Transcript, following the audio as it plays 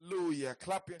Hallelujah.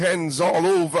 Clap your hands all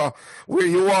over where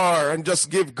you are and just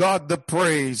give God the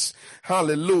praise.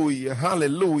 Hallelujah.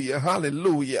 Hallelujah.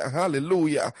 Hallelujah.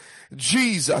 Hallelujah.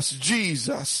 Jesus,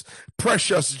 Jesus,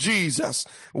 precious Jesus.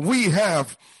 We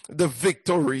have the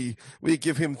victory. We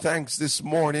give him thanks this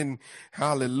morning.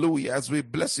 Hallelujah. As we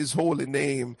bless his holy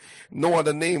name. No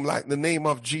other name like the name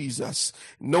of Jesus.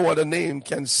 No other name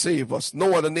can save us.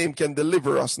 No other name can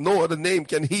deliver us. No other name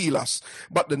can heal us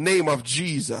but the name of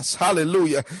Jesus.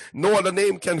 Hallelujah. No other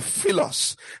name can fill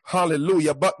us.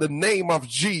 Hallelujah. But the name of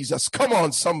Jesus. Come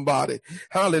on, somebody.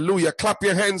 Hallelujah. Clap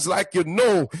your hands like you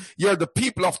know you're the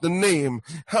people of the name.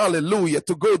 Hallelujah.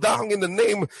 To go down in the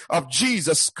name of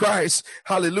Jesus Christ.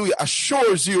 Hallelujah.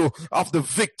 Assures you of the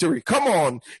victory. Come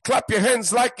on. Clap your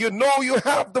hands like you know you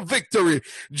have the victory.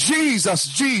 Jesus,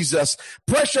 Jesus,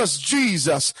 precious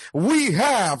Jesus. We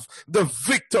have the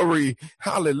victory.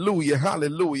 Hallelujah.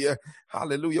 Hallelujah.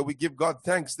 Hallelujah. We give God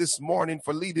thanks this morning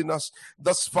for leading us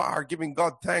thus far, giving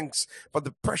God thanks for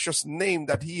the precious name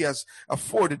that he has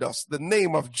afforded us, the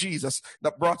name of Jesus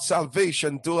that brought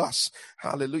salvation to us.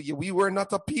 Hallelujah. We were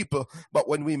not a people, but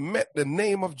when we met the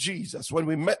name of Jesus, when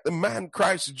we met the man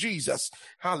Christ Jesus,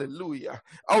 hallelujah,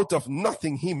 out of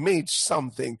nothing he made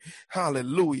something.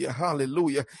 Hallelujah.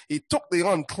 Hallelujah. He took the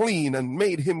unclean and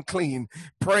made him clean.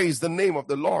 Praise the name of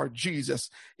the Lord Jesus.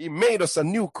 He made us a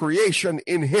new creation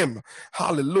in him.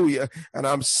 Hallelujah. And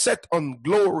I'm set on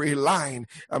glory line.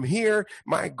 I'm here,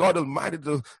 my God Almighty,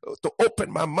 to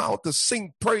open my mouth to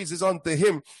sing praises unto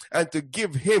him and to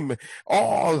give him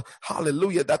all,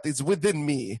 hallelujah, that is within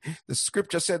me. The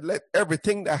scripture said, let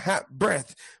everything that hath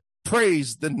breath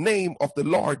praise the name of the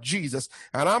Lord Jesus.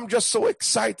 And I'm just so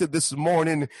excited this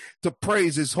morning to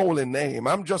praise his holy name.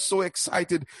 I'm just so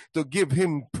excited to give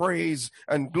him praise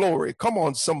and glory. Come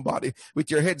on, somebody,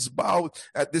 with your heads bowed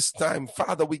at this time.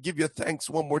 Father, we give you thanks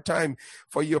one more time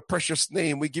for your precious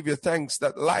name. We give you thanks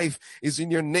that life is in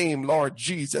your name, Lord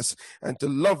Jesus. And to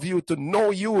love you, to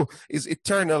know you is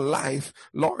eternal life,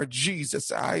 Lord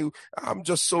Jesus. I'm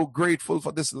just so grateful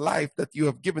for this life that you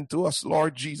have given to us,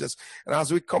 Lord Jesus. And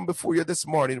as we come before you this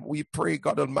morning, we pray,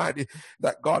 God Almighty,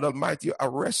 that God Almighty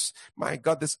arrest, my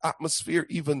God, this atmosphere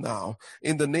even now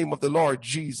in the name of the Lord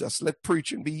Jesus. Let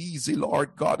preaching be easy,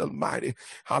 Lord God Almighty.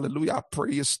 Hallelujah. I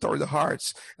pray you stir the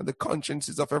hearts and the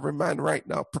consciences of every man right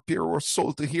now. Prepare our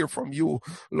soul to hear from you,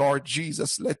 Lord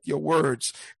Jesus. Let your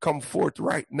words come forth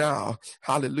right now.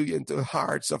 Hallelujah. Into the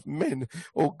hearts of men,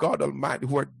 oh God Almighty,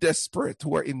 who are desperate,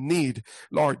 who are in need,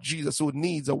 Lord Jesus, who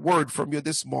needs a word from you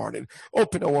this morning.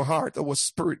 Open our heart, our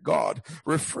spirit, God.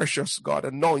 Refresh us, God.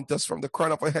 Anoint us from the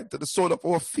crown of our head to the sole of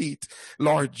our feet,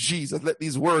 Lord Jesus. Let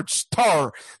these words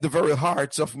stir the very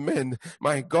hearts of men,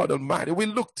 my God Almighty. We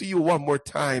look to you one more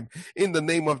time in the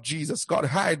name of Jesus. God,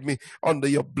 hide me under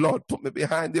your blood. Put me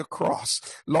behind your cross,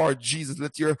 Lord Jesus.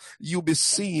 Let you be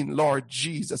seen, Lord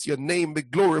Jesus. Your name be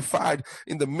glorified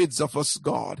in the midst of us,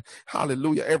 God.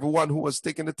 Hallelujah. Everyone who has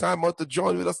taken the time out to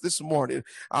join with us this morning,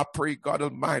 I pray, God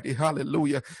Almighty,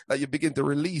 hallelujah, that you begin to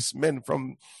release men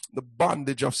from the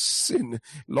bondage of sin,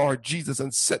 Lord Jesus,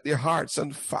 and set their hearts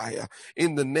on fire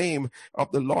in the name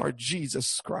of the Lord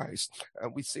Jesus Christ.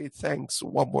 And we say thanks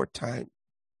one more time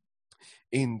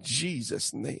in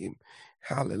Jesus' name.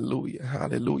 Hallelujah.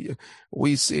 Hallelujah.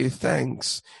 We say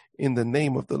thanks in the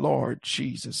name of the Lord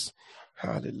Jesus.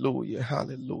 Hallelujah.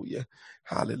 Hallelujah.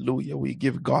 Hallelujah. We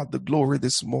give God the glory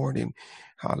this morning.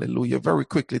 Hallelujah. Very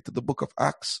quickly to the book of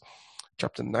Acts,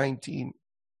 chapter 19.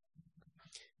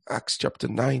 Acts chapter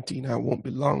 19. I won't be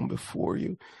long before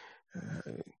you,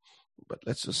 but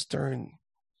let's just turn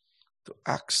to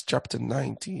Acts chapter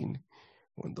 19.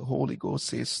 When the Holy Ghost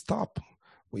says stop,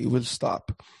 we will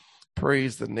stop.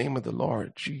 Praise the name of the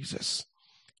Lord Jesus.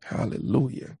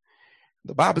 Hallelujah.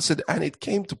 The Bible said, and it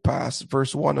came to pass,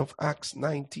 verse 1 of Acts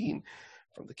 19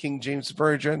 from the King James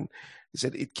Version, it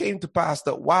said, it came to pass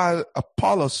that while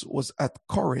Apollos was at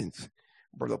Corinth,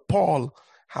 Brother Paul,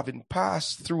 having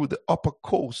passed through the upper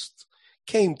coast,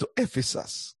 came to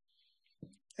Ephesus,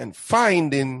 and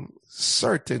finding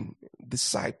certain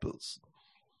disciples,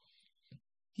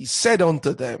 he said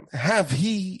unto them, have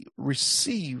ye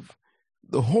received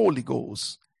the Holy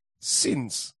Ghost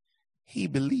since he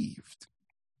believed?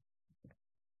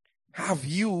 Have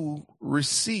you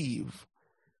received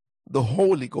the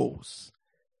Holy Ghost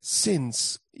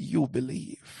since you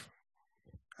believe?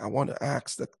 I want to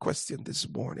ask that question this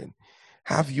morning.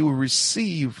 Have you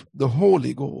received the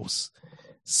Holy Ghost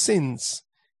since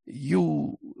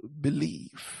you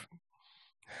believe?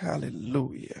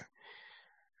 Hallelujah.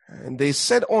 And they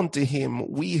said unto him,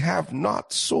 we have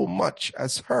not so much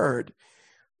as heard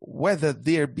whether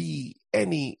there be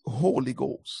any Holy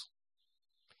Ghost.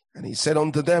 And he said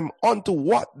unto them, unto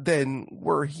what then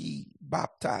were he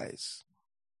baptized?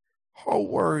 How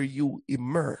were you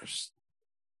immersed?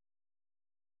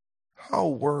 How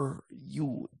were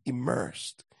you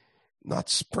immersed? Not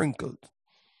sprinkled.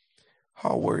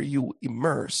 How were you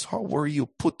immersed? How were you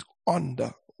put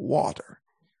under water?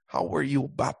 How were you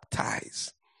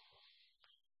baptized?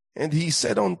 And he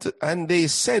said they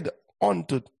said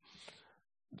unto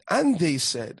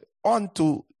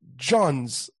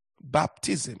John's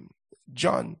baptism.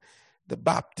 John the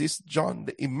Baptist, John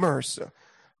the immerser.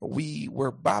 We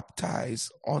were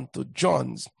baptized unto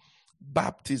John's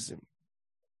baptism.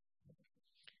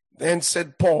 Then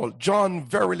said Paul, John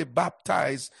verily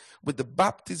baptized with the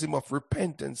baptism of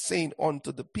repentance, saying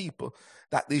unto the people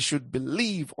that they should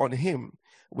believe on him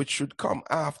which should come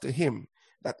after him,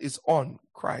 that is on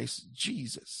Christ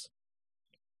Jesus.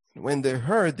 And when they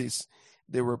heard this,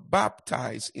 they were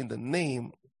baptized in the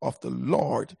name of the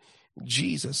Lord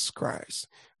Jesus Christ.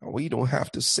 And we don't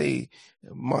have to say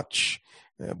much,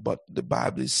 but the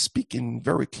Bible is speaking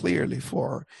very clearly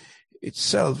for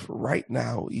itself right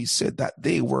now. He said that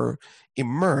they were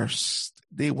immersed,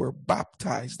 they were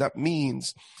baptized. That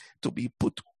means to be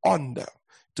put under,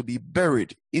 to be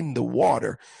buried in the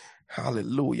water.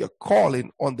 Hallelujah.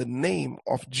 Calling on the name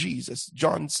of Jesus.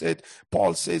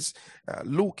 Paul says,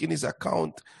 Luke in his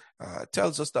account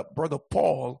tells us that Brother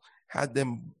Paul had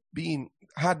them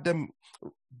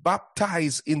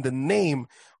baptized in the name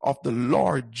of the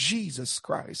Lord Jesus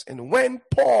Christ. And when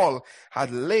Paul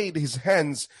had laid his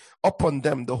hands upon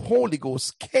them, the Holy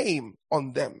Ghost came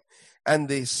on them, and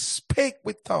they spake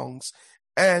with tongues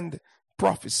and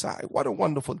prophesied. What a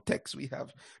wonderful text we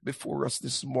have before us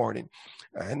this morning.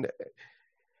 And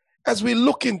as we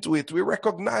look into it, we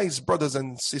recognize, brothers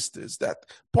and sisters, that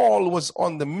Paul was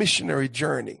on the missionary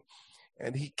journey,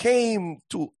 and he came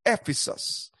to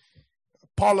Ephesus.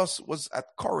 Apollos was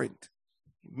at Corinth.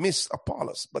 He missed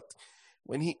Apollos. But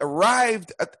when he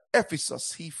arrived at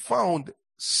Ephesus, he found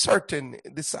certain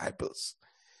disciples.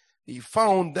 He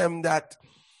found them that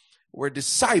were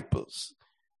disciples.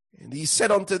 And he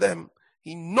said unto them,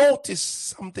 he noticed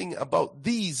something about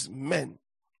these men.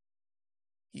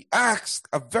 He asked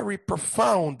a very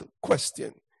profound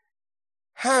question.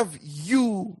 Have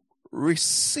you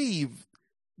received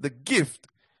the gift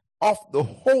of the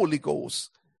Holy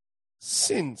Ghost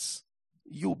since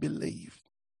you believed?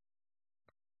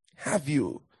 Have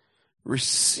you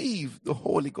received the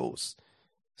Holy Ghost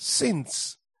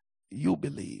since you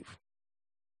believe?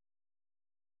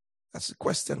 That's the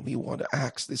question we want to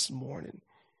ask this morning.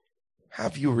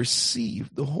 Have you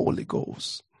received the Holy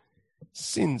Ghost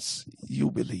since you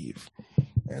believe?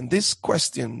 And this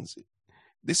question,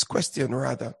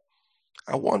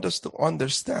 I want us to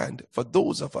understand, for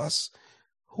those of us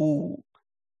who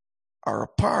are a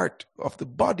part of the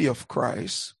body of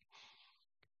Christ,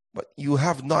 but you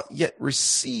have not yet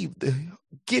received the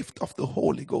gift of the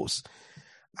Holy Ghost,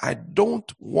 I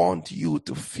don't want you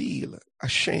to feel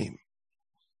ashamed.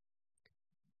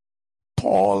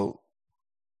 Paul's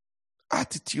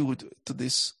attitude to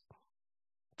these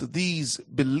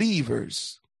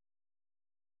believers,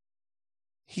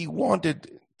 he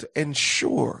wanted to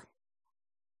ensure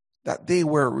that they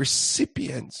were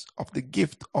recipients of the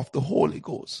gift of the Holy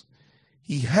Ghost.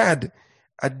 He had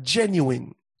a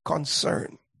genuine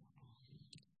concern.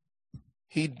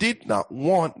 He did not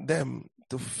want them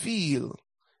to feel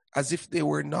as if they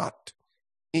were not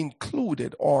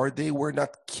included or they were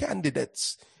not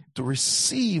candidates to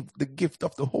receive the gift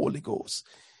of the Holy Ghost.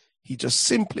 He just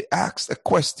simply asked a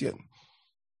question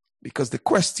because the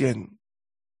question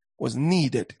was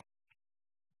needed.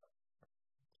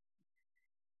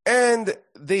 And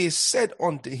they said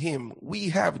unto him, we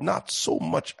have not so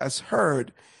much as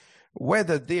heard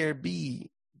whether there be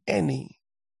any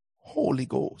Holy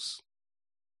Ghost.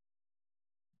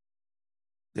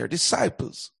 They're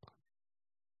disciples,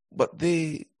 but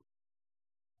they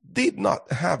did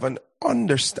not have an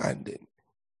understanding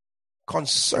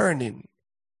concerning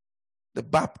the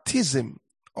baptism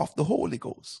of the Holy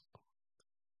Ghost.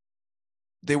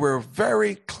 They were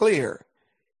very clear.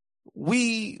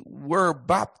 We were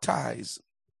baptized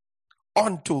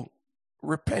unto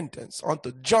repentance,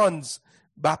 unto John's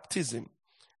baptism.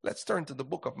 Let's turn to the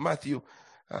book of Matthew,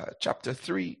 chapter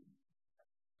 3.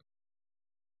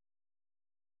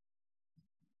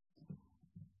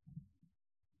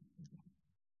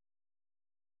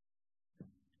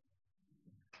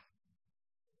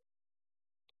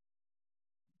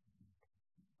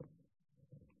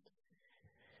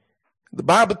 The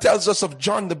Bible tells us of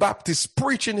John the Baptist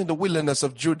preaching in the wilderness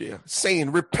of Judea,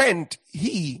 saying, repent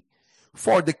ye,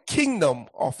 for the kingdom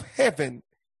of heaven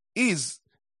is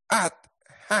at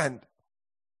hand.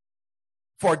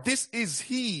 For this is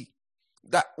he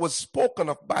that was spoken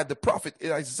of by the prophet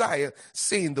Isaiah,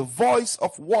 saying, the voice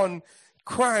of one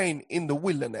crying in the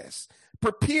wilderness,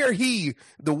 prepare ye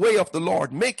the way of the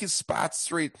Lord, make his path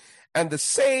straight. And the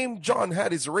same John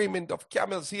had his raiment of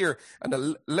camel's hair, and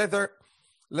a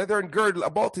leathern girdle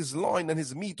about his loin, and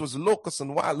his meat was locusts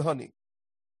and wild honey.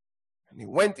 And he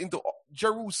went into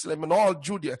Jerusalem and all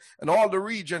Judea and all the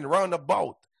region round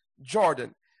about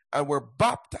Jordan, and were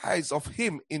baptized of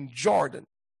him in Jordan,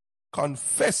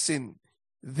 confessing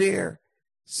their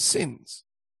sins.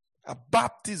 A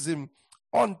baptism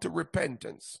unto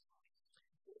repentance.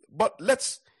 But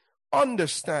let's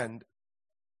understand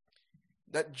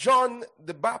that John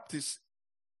the Baptist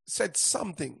said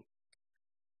something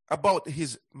about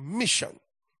his mission.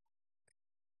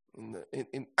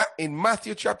 In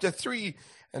Matthew chapter 3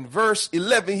 and verse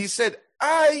 11, he said,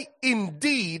 I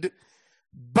indeed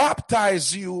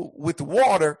baptize you with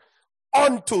water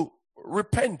unto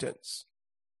repentance.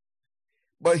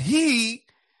 But he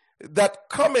that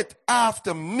cometh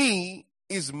after me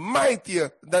is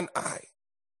mightier than I.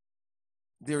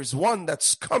 There is one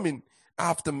that's coming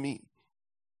after me.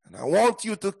 And I want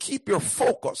you to keep your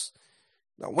focus.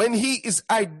 Now, when he is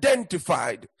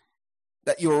identified,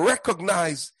 that you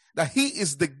recognize that he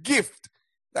is the gift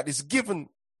that is given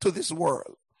to this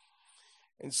world.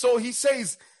 And so he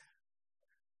says,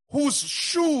 whose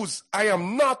shoes I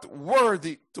am not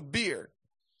worthy to bear.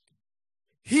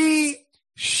 He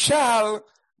shall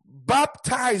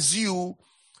baptize you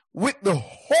with the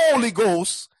Holy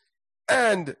Ghost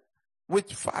and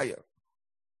with fire.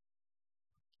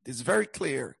 It is very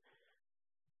clear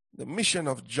the mission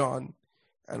of John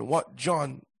and what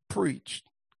John preached,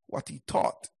 what he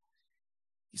taught.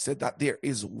 He said that there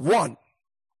is one,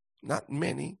 not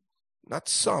many, not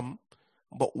some,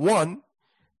 but one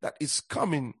that is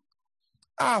coming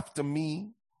after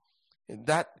me, and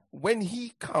that when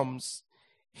he comes,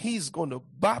 he's going to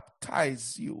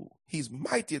baptize you. He's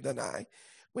mightier than I.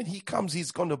 When he comes,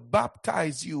 he's going to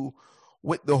baptize you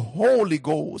with the Holy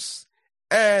Ghost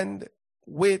and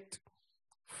with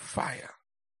fire.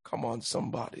 Come on,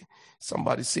 somebody.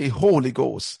 Somebody say Holy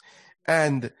Ghost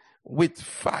and with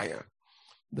fire.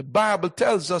 The Bible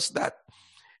tells us that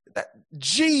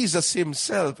Jesus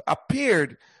himself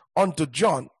appeared unto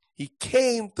John. He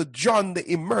came to John the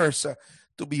Immerser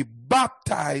to be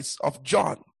baptized of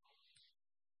John.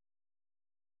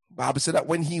 The Bible said that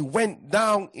when he went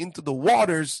down into the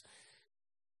waters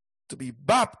to be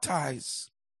baptized,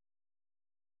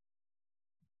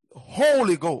 the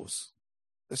Holy Ghost,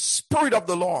 the Spirit of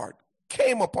the Lord,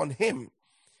 came upon him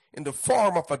in the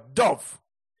form of a dove.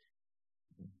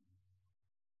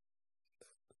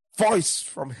 Voice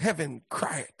from heaven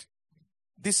cried,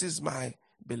 this is my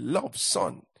beloved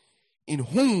Son, in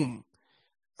whom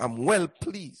I'm well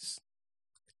pleased.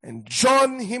 And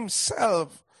John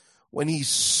himself, when he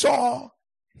saw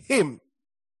him,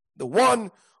 the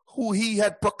one who he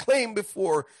had proclaimed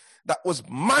before that was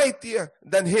mightier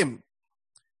than him,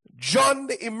 John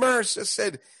the Immerser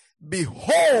said,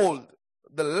 behold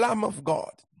the Lamb of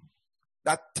God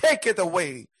that taketh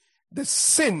away the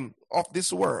sin of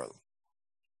this world.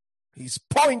 He's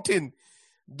pointing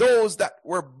those that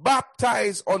were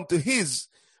baptized unto his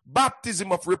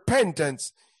baptism of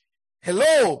repentance.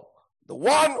 Hello, the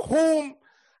one whom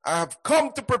I have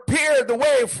come to prepare the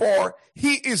way for,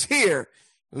 he is here.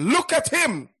 Look at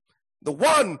him, the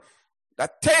one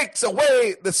that takes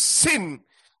away the sin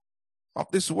of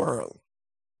this world.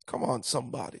 Come on,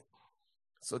 somebody.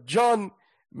 So John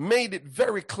made it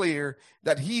very clear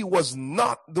that he was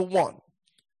not the one.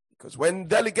 Because when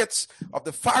delegates of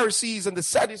the Pharisees and the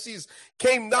Sadducees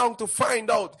came down to find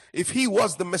out if he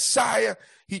was the Messiah,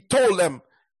 he told them,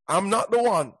 I'm not the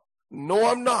one.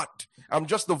 No, I'm not. I'm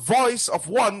just the voice of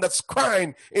one that's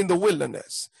crying in the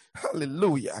wilderness.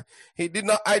 Hallelujah. He did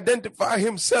not identify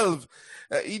himself.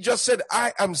 He just said,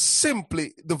 I am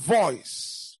simply the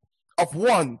voice of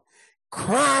one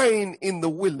crying in the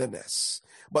wilderness.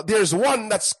 But there's one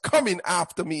that's coming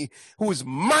after me who is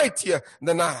mightier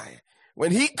than I.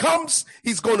 When he comes,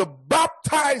 he's going to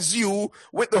baptize you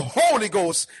with the Holy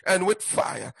Ghost and with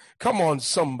fire. Come on,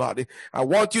 somebody. I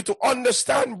want you to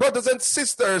understand, brothers and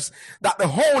sisters, that the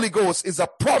Holy Ghost is a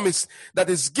promise that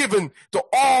is given to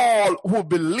all who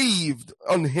believed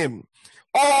on him.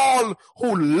 All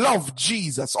who love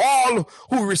Jesus, all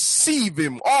who receive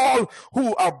him, all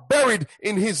who are buried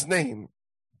in his name.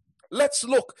 let's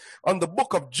look on the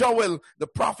book of Joel, the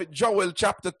prophet Joel,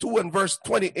 chapter 2 and verse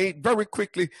 28, very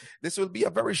quickly. This will be a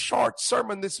very short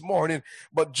sermon this morning,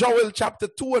 but Joel chapter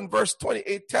 2 and verse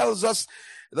 28 tells us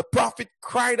the prophet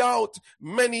cried out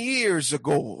many years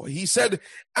ago. He said,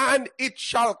 and it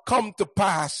shall come to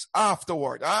pass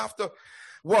afterward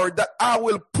that I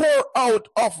will pour out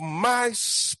of my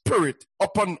spirit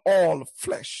upon all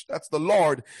flesh. That's the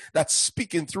Lord that's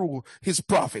speaking through his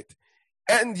prophet.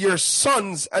 And your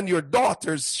sons and your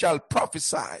daughters shall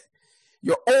prophesy.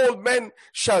 Your old men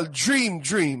shall dream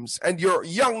dreams, and your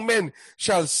young men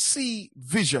shall see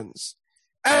visions.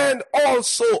 And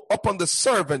also upon the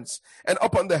servants and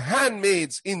upon the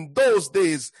handmaids in those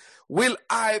days will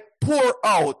I pour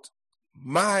out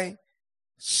my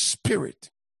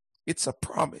spirit. It's a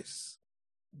promise.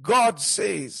 God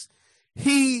says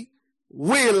he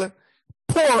will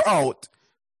pour out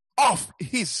of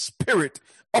his spirit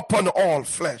upon all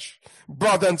flesh.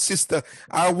 Brother and sister,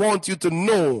 I want you to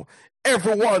know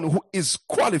everyone who is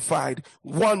qualified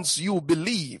once you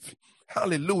believe.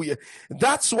 Hallelujah.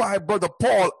 That's why Brother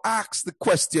Paul asked the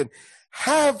question,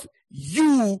 have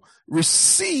you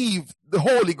received the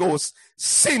Holy Ghost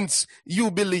since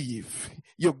you believe?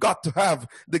 You've got to have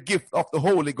the gift of the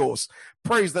Holy Ghost.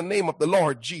 Praise the name of the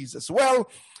Lord Jesus. Well,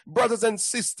 brothers and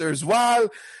sisters, while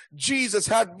Jesus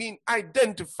had been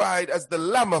identified as the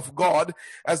Lamb of God,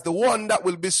 as the one that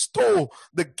will bestow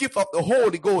the gift of the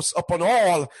Holy Ghost upon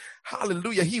all,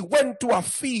 hallelujah, he went to a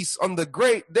feast on the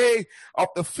great day of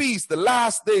the feast, the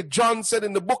last day. John said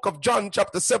in the book of John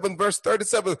chapter 7 verse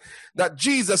 37 that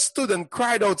Jesus stood and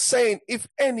cried out saying, if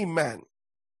any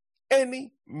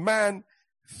man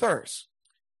thirst,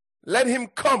 let him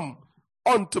come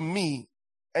unto me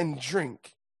and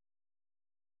drink.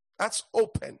 That's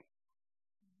open.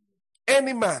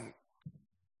 Any man.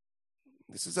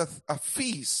 This is a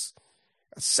feast,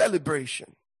 a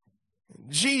celebration.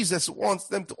 Jesus wants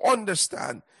them to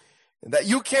understand that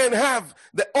you can't have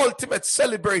the ultimate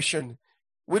celebration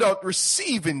without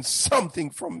receiving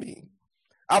something from me.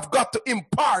 I've got to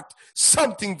impart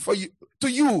something for you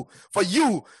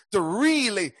to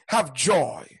really have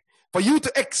joy. For you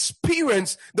to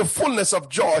experience the fullness of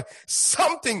joy,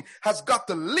 something has got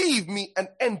to leave me and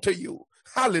enter you.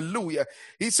 Hallelujah.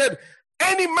 He said,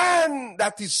 any man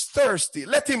that is thirsty,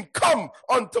 let him come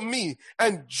unto me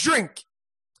and drink.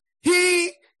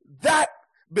 He that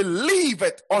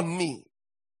believeth on me,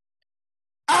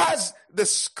 as the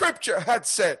scripture had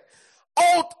said,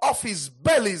 out of his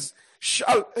belly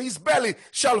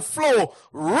shall flow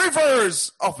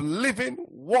rivers of living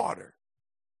water.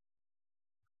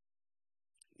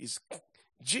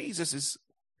 Jesus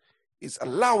is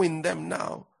allowing them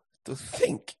now to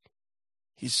think.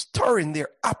 He's stirring their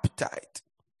appetite.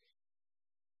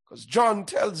 Because John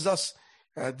tells us,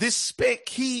 this spake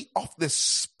he of the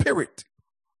Spirit,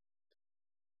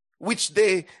 which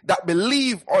they that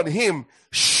believe on him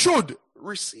should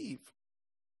receive.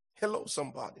 Hello,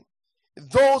 somebody.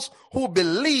 Those who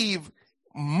believe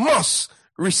must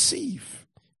receive.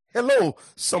 Hello,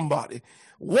 somebody.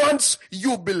 Once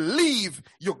you believe,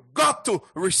 you got to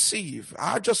receive.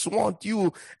 I just want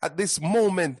you at this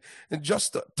moment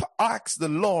just to ask the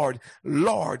Lord,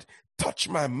 Lord, touch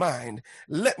my mind.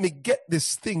 Let me get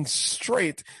this thing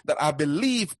straight that I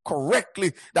believe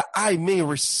correctly that I may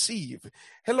receive.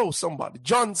 Hello, somebody.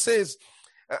 John says,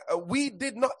 we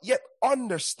did not yet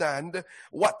understand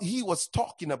what he was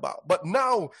talking about, but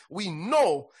now we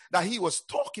know that he was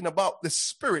talking about the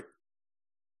Spirit,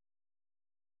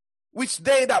 which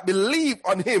they that believe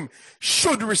on him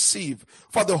should receive.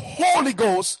 For the Holy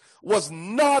Ghost was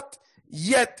not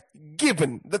yet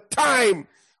given. The time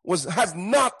has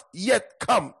not yet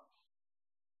come.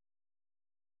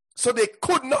 So they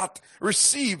could not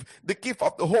receive the gift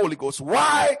of the Holy Ghost.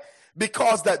 Why?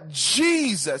 Because that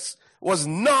Jesus was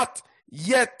not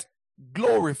yet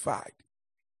glorified.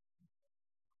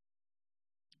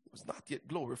 He was not yet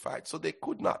glorified. So they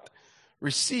could not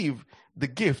receive the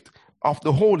gift of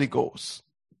the Holy Ghost.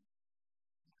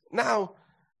 Now,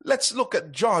 let's look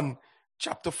at John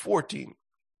chapter 14.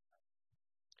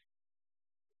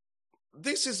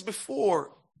 This is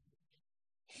before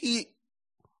he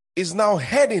is now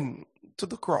heading to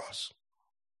the cross.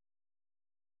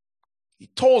 He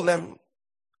told them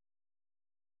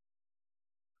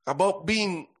about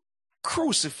being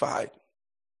crucified,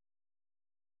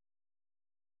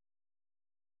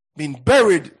 being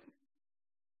buried,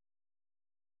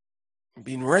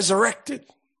 being resurrected.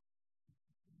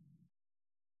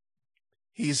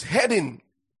 He's heading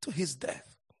to his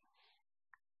death.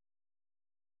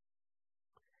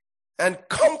 And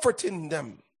comforting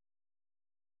them.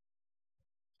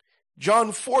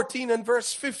 John 14 and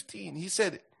verse 15, he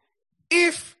said,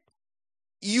 if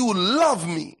you love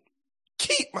me,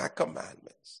 keep my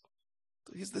commandments.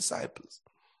 To his disciples.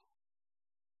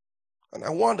 And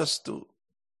I want us to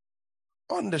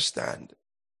understand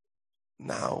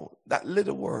now that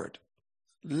little word,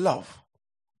 love.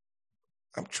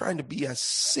 I'm trying to be as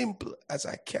simple as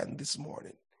I can this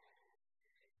morning.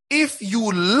 If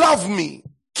you love me,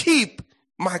 keep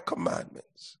my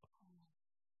commandments.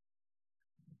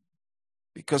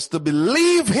 Because to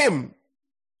believe him,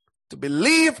 to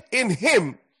believe in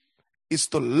him, is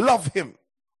to love him.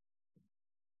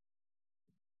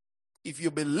 If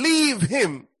you believe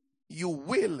him, you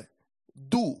will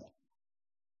do.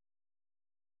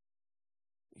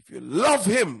 If you love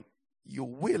him, you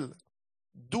will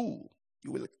do.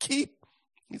 You will keep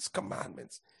his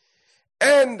commandments.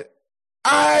 And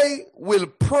I will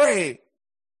pray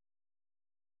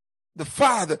the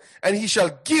Father, and he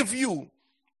shall give you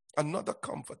another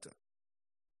comforter,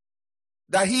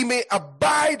 that he may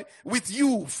abide with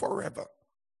you forever,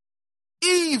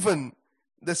 even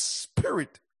the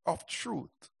Spirit of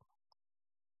truth.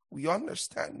 We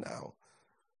understand now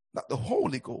that the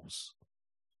Holy Ghost,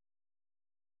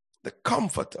 the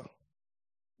Comforter,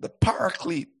 the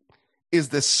Paraclete, is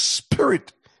the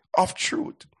Spirit of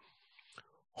truth,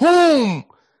 whom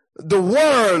the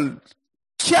world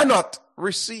cannot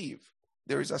receive.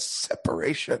 There is a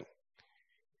separation.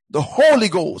 The Holy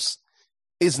Ghost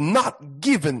is not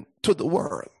given to the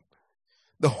world.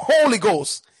 The Holy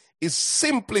Ghost is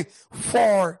simply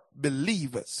for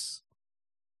believers.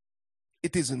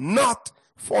 It is not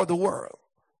for the world.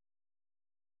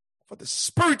 For the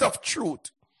Spirit of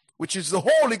truth, which is the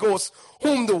Holy Ghost,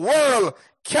 whom the world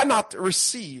cannot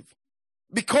receive,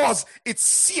 because it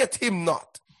seeth him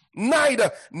not,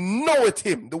 neither knoweth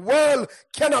him. The world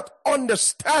cannot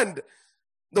understand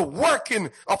the working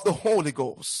of the Holy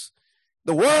Ghost.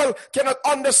 The world cannot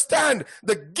understand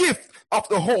the gift of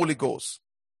the Holy Ghost.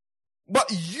 But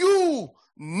you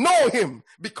know him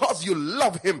because you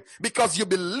love him, because you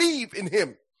believe in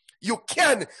him. You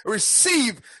can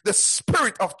receive the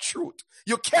Spirit of truth.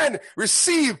 You can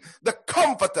receive the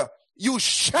Comforter. You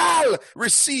shall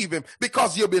receive him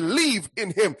because you believe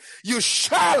in him. You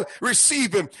shall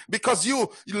receive him because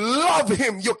you love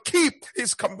him. You keep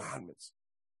his commandments.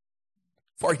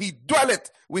 For he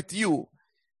dwelleth with you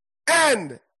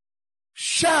and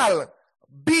shall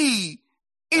be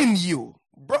in you.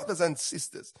 Brothers and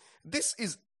sisters, this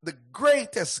is the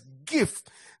greatest gift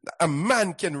that a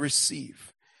man can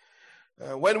receive.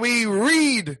 When we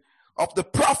read of the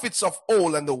prophets of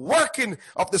old and the working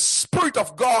of the Spirit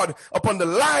of God upon the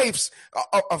lives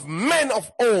of men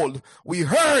of old, we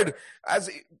heard, as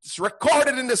it's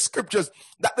recorded in the scriptures,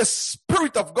 that the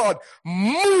Spirit of God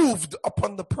moved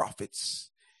upon the prophets.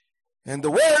 And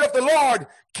the word of the Lord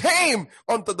came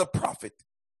unto the prophet,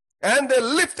 and they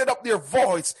lifted up their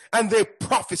voice and they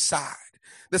prophesied.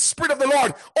 The Spirit of the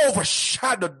Lord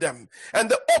overshadowed them, and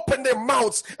they opened their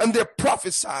mouths and they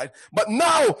prophesied. But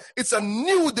now it's a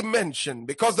new dimension,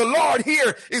 because the Lord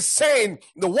here is saying,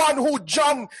 the one who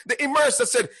John the Immerser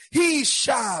said, he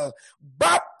shall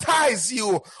baptize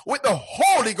you with the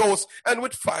Holy Ghost and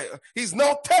with fire. He's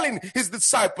now telling his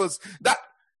disciples that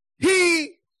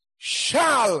he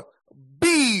shall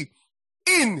be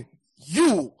in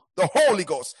you, the Holy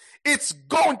Ghost. It's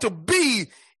going to be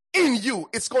in you.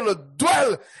 It's going to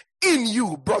dwell in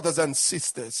you, brothers and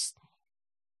sisters.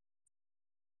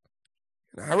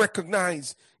 And I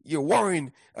recognize you're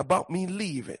worrying about me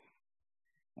leaving,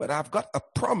 but I've got a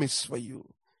promise for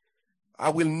you. I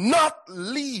will not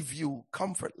leave you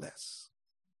comfortless.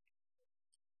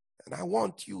 And I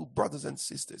want you, brothers and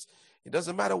sisters, it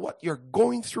doesn't matter what you're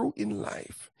going through in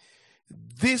life,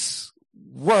 this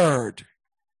word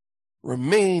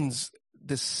remains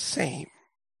the same.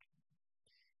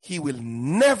 He will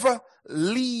never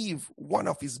leave one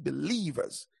of his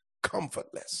believers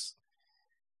comfortless.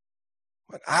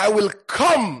 But I will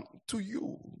come to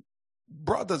you.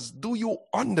 Brothers, do you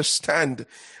understand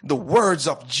the words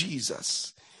of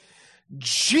Jesus?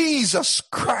 Jesus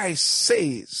Christ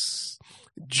says,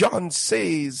 John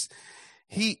says,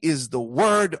 he is the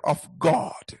Word of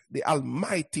God, the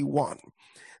Almighty One.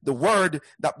 The Word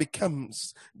that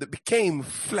became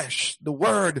flesh, the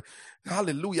Word,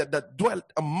 hallelujah, that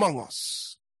dwelt among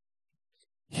us.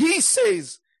 He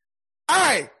says,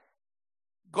 I,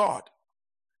 God,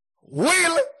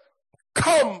 will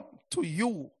come to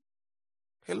you.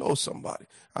 Hello, somebody.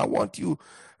 I want you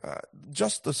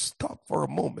just to stop for a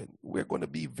moment. We're going to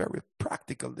be very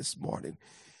practical this morning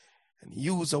and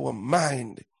use our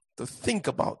mind to think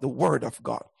about the Word of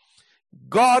God.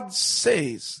 God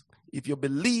says, if you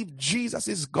believe Jesus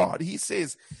is God, he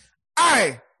says,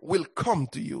 I will come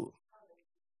to you.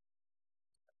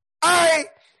 I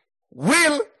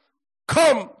will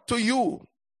come to you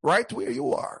right where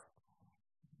you are.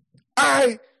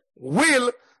 I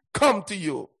will come to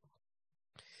you.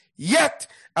 Yet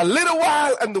a little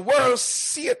while and the world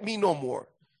seeth me no more.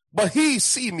 But he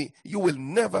see me. You will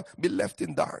never be left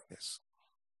in darkness.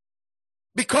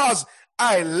 Because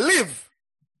I live.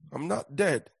 I'm not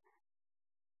dead.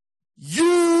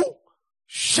 You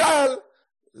shall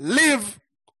live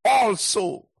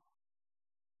also.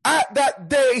 At that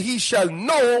day he shall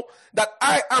know that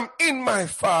I am in my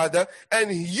Father,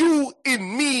 and you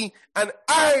in me, and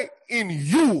I in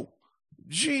you.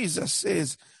 Jesus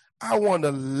says, I want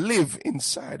to live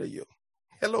inside of you.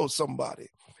 Hello, somebody.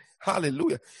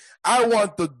 Hallelujah. I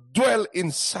want to dwell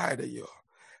inside of you.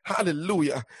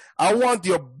 Hallelujah. I want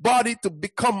your body to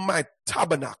become my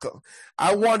tabernacle.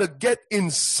 I want to get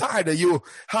inside of you.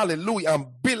 Hallelujah. And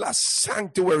build a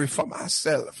sanctuary for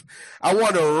myself. I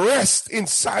want to rest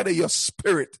inside of your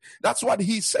spirit. That's what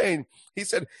he's saying. He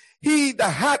said, he that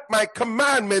hath my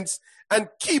commandments and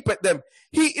keepeth them,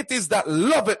 he it is that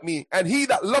loveth me, and he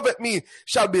that loveth me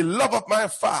shall be loved of my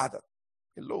Father.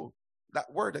 Hello.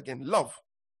 That word again, love.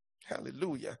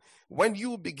 Hallelujah. When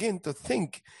you begin to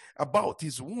think about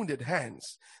his wounded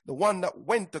hands, the one that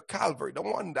went to Calvary, the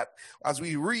one that, as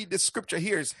we read the scripture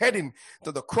here, is heading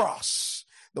to the cross,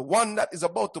 the one that is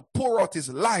about to pour out his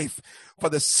life for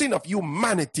the sin of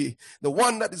humanity, the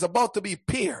one that is about to be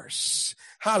pierced.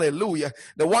 Hallelujah.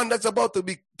 The one that's about to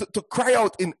be to cry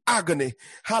out in agony.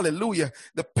 Hallelujah.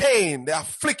 The pain, the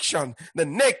affliction, the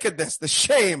nakedness, the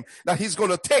shame that he's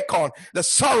going to take on, the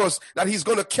sorrows that he's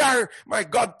going to carry, my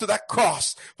God, to that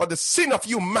cross for the sin of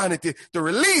humanity, to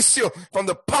release you from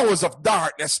the powers of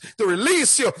darkness, to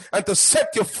release you and to set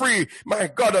you free, my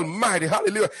God Almighty.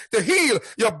 Hallelujah. To heal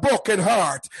your broken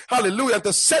heart. Hallelujah. And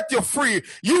to set you free.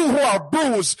 You who are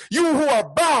bruised, you who are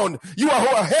bound, you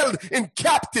who are held in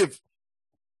captive.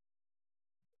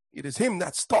 It is him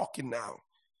that's talking now.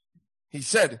 He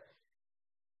said,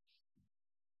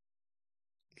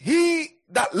 he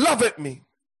that loveth me,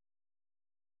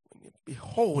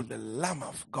 behold the Lamb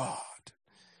of God,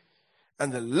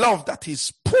 and the love that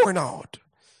he's pouring out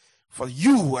for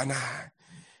you and I,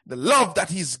 the love that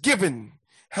he's given.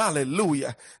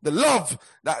 Hallelujah. The love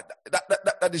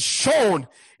that is shown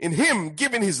in him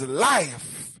giving his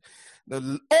life.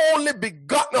 The only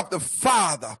begotten of the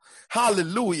Father,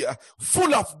 hallelujah,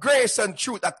 full of grace and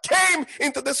truth, that came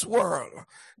into this world,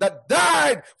 that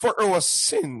died for our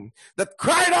sin, that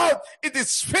cried out, it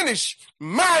is finished.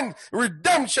 Man,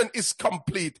 redemption is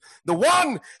complete. The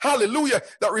one, hallelujah,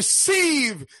 that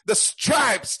received the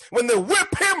stripes when they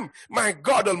whip him, my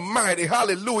God Almighty,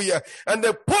 hallelujah, and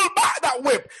they pull back that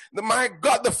whip, my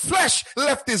God, the flesh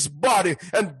left his body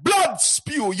and blood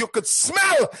spew. You could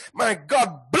smell, my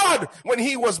God, blood when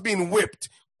he was being whipped,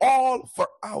 all for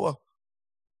our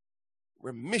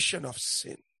remission of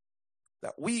sin,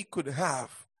 that we could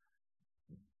have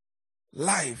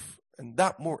life, and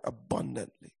that more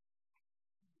abundantly.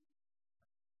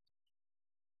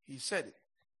 He said it.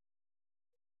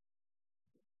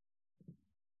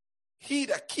 He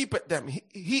that keepeth them,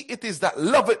 he it is that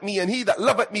loveth me, and he that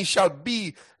loveth me shall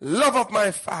be love of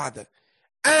my Father,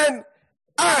 and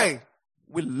I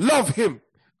will love him.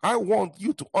 I want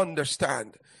you to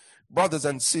understand, brothers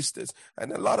and sisters,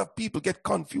 and a lot of people get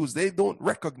confused. They don't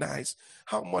recognize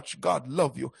how much God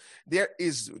loves you. There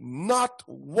is not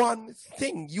one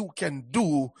thing you can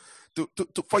do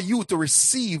for you to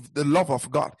receive the love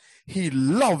of God. He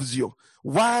loves you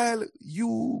while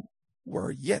you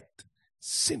were yet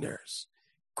sinners.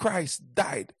 Christ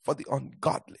died for the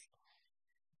ungodly.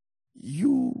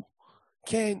 You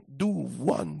can't do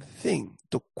one thing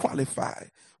to qualify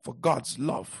for God's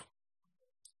love.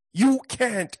 You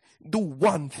can't do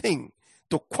one thing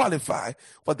to qualify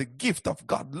for the gift of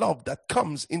God's love that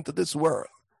comes into this world.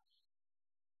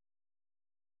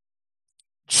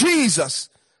 Jesus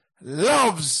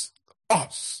loves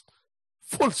us.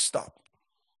 Full stop.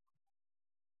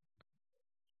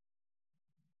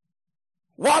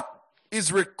 What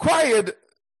is required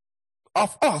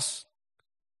of us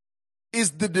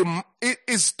is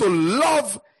to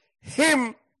love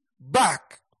him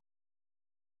back.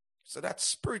 So that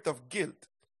spirit of guilt,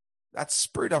 that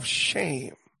spirit of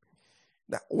shame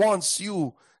that wants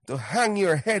you to hang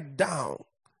your head down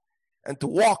and to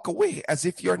walk away as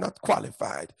if you're not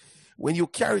qualified. When you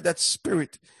carry that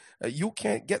spirit, you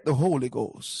can't get the Holy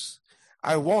Ghost.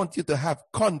 I want you to have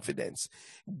confidence.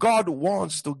 God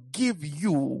wants to give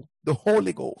you the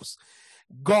Holy Ghost.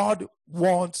 God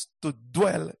wants to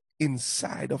dwell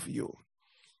inside of you.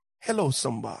 Hello,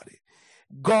 somebody.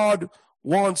 God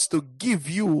wants to give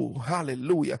you,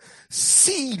 hallelujah,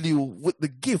 seal you with the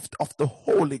gift of the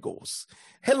Holy Ghost.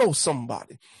 Hello,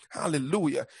 somebody.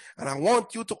 Hallelujah. And I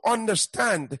want you to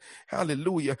understand,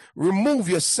 hallelujah, remove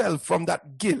yourself from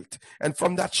that guilt and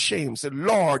from that shame. Say,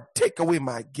 Lord, take away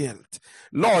my guilt.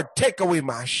 Lord, take away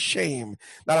my shame,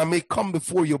 that I may come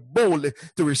before you boldly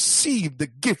to receive the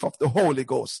gift of the Holy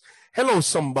Ghost. Hello,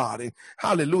 somebody.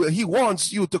 Hallelujah. He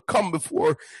wants you to come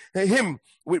before him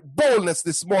with boldness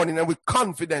this morning and with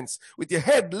confidence, with your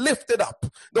head lifted up.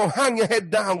 Don't hang your head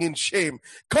down in shame.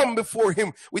 Come before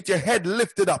him with your head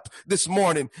lifted up this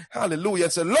morning. Hallelujah.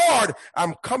 And say, Lord,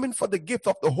 I'm coming for the gift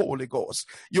of the Holy Ghost.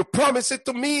 You promise it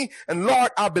to me, and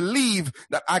Lord, I believe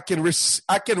that I can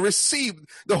receive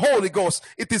the Holy Ghost.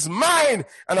 It is mine,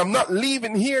 and I'm not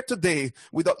leaving here today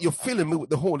without you filling me with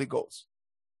the Holy Ghost.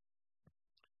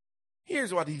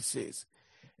 Here's what he says.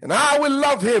 And I will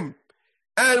love him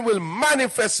and will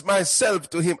manifest myself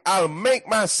to him. I'll make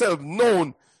myself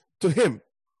known to him.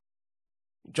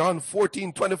 John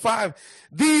 14:25.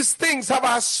 These things have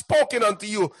I spoken unto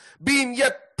you, being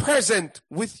yet present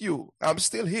with you. I'm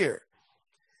still here.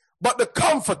 But the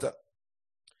Comforter,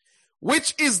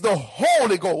 which is the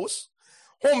Holy Ghost,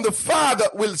 whom the Father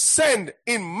will send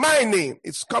in my name.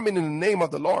 It's coming in the name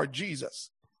of the Lord Jesus.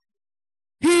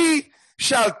 He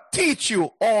shall teach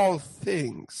you all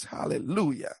things.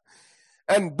 Hallelujah.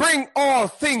 And bring all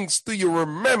things to your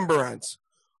remembrance,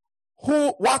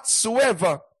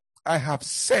 whatsoever I have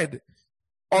said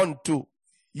unto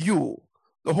you.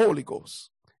 The Holy Ghost.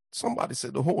 Somebody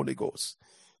said the Holy Ghost.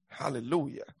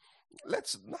 Hallelujah.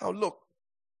 Let's now look.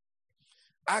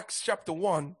 Acts chapter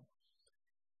 1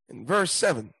 and verse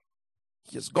 7.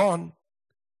 He has gone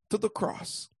to the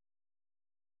cross.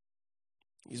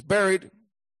 He's buried.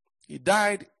 He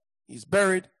died, he's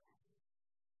buried,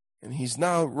 and he's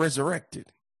now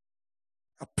resurrected,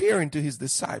 appearing to his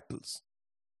disciples.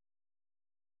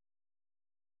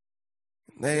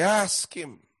 And they ask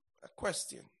him a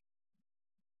question.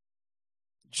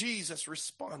 Jesus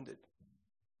responded.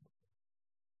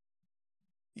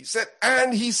 He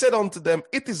said unto them,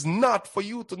 it is not for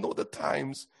you to know the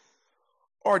times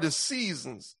or the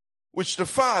seasons which the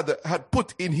Father had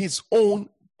put in his own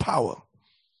power.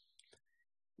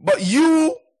 But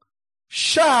you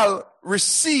shall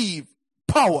receive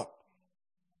power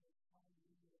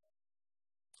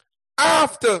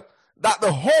after that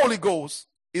the Holy Ghost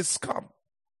is come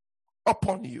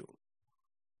upon you.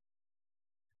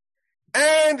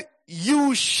 And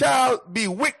you shall be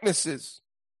witnesses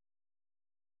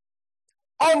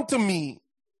unto me,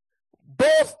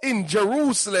 both in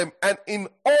Jerusalem and in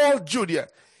all Judea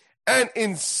and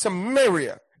in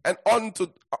Samaria and unto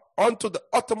the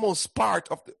uttermost part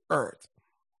of the earth.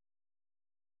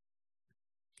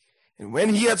 And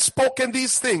when he had spoken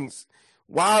these things,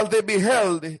 while they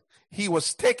beheld, he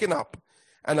was taken up,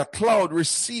 and a cloud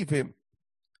received him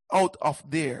out of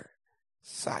their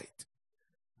sight.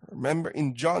 Remember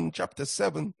in John chapter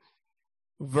 7,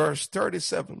 verse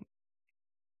 37,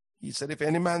 he said, if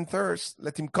any man thirst,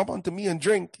 let him come unto me and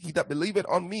drink. He that believeth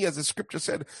on me, as the scripture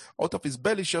said, out of his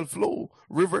belly shall flow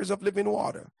rivers of living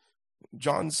water.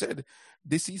 John said,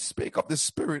 this he spake of the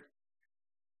Spirit,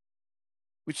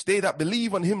 which they that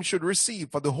believe on him should receive,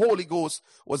 for the Holy Ghost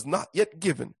was not yet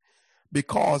given,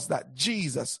 because that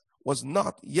Jesus was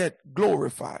not yet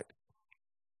glorified.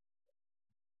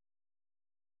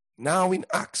 Now in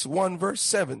Acts 1 verse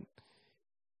 7,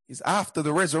 is after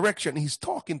the resurrection, he's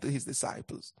talking to his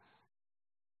disciples.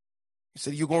 He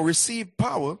said, you're going to receive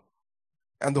power,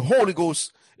 and the Holy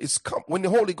Ghost is come. When the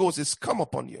Holy Ghost is come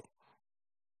upon you,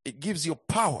 it gives you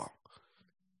power.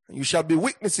 And you shall be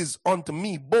witnesses unto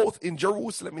me, both in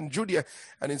Jerusalem, in Judea,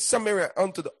 and in Samaria,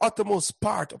 unto the uttermost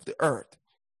part of the earth.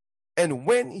 And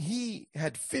when he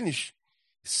had finished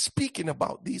speaking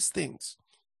about these things,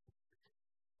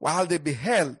 while they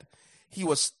beheld, he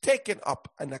was taken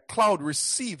up, and a cloud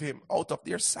received him out of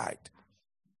their sight.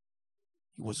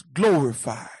 He was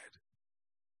glorified,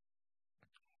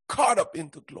 caught up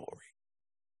into glory.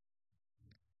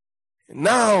 And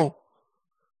now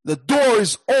the door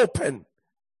is open.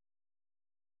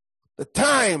 The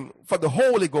time for the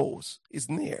Holy Ghost is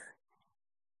near.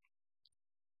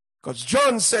 Because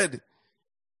John said,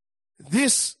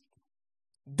 this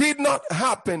did not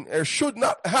happen or should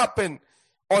not happen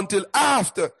until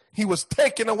after he was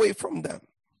taken away from them.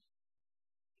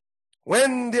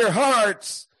 When their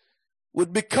hearts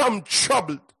would become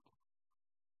troubled.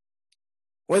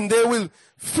 When they will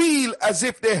feel as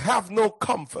if they have no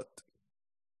comfort.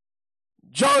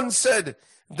 John said,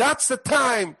 that's the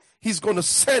time he's going to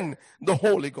send the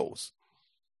Holy Ghost.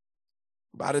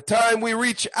 By the time we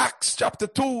reach Acts chapter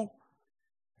 2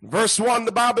 Verse 1,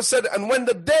 the Bible said, and when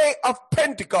the day of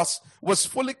Pentecost was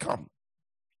fully come,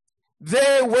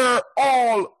 they were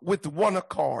all with one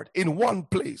accord in one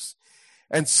place.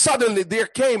 And suddenly there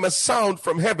came a sound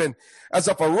from heaven as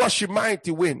of a rushing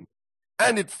mighty wind,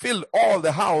 and it filled all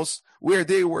the house where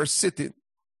they were sitting.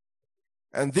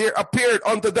 And there appeared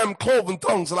unto them cloven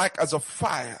tongues like as of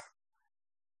fire,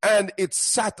 and it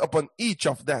sat upon each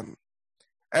of them.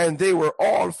 And they were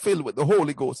all filled with the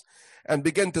Holy Ghost, and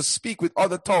began to speak with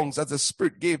other tongues as the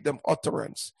Spirit gave them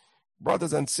utterance.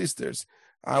 Brothers and sisters,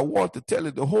 I want to tell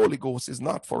you the Holy Ghost is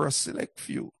not for a select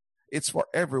few. It's for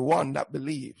everyone that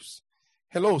believes.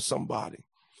 Hello, somebody.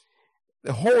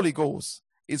 The Holy Ghost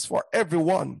is for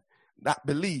everyone that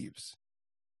believes.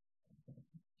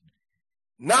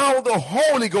 Now the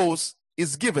Holy Ghost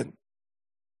is given.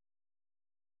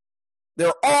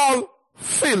 They're all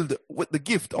filled with the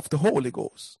gift of the Holy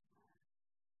Ghost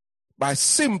by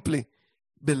simply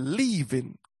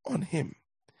believing on him,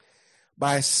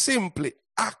 by simply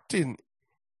acting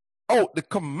out the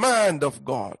command of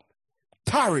God.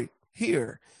 Tarry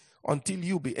here until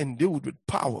you be endued with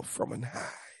power from on high.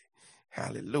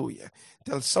 Hallelujah.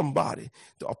 Tell somebody,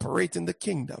 to operate in the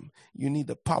kingdom, you need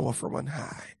the power from on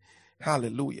high.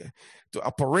 Hallelujah. To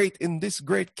operate in this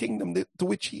great kingdom to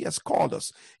which he has called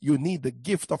us, you need the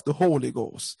gift of the Holy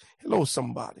Ghost. Hello,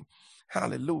 somebody.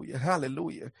 Hallelujah.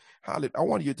 Hallelujah. Hallelujah. I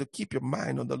want you to keep your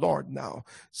mind on the Lord now.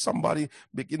 Somebody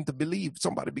begin to believe.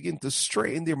 Somebody begin to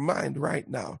stray in their mind right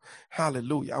now.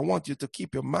 Hallelujah. I want you to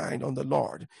keep your mind on the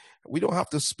Lord. We don't have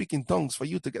to speak in tongues for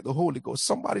you to get the Holy Ghost.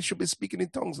 Somebody should be speaking in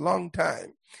tongues a long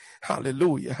time.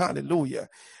 Hallelujah. Hallelujah.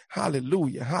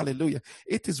 Hallelujah. Hallelujah.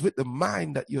 It is with the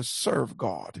mind that you serve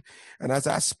God. And as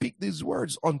I speak these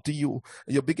words unto you,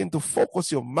 you begin to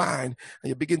focus your mind and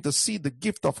you begin to see the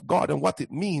gift of God and what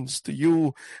it means to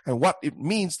you and what it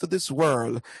means to this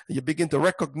world. And you begin to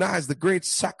recognize the great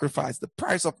sacrifice, the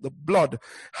price of the blood,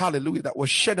 hallelujah, that was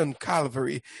shed on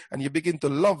Calvary. And you begin to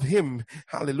love him,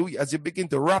 hallelujah, as you begin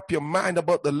to wrap your mind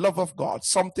about the love of God,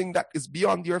 something that is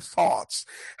beyond your thoughts,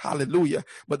 hallelujah.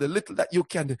 But the little that you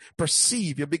can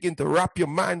perceive, you begin to wrap your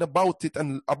mind about it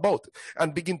and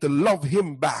begin to love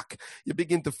him back. You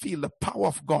begin to feel the power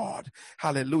of God,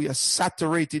 hallelujah,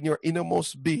 saturating your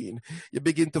innermost being. You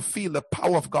begin to feel the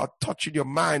power of God touching your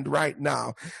mind right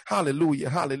now. Hallelujah,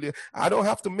 hallelujah. I don't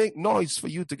have to make noise for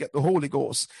you to get the Holy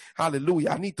Ghost.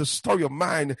 Hallelujah. I need to stir your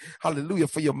mind, hallelujah,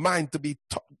 for your mind to be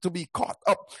caught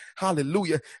up,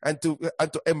 hallelujah, and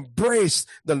to embrace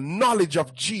the knowledge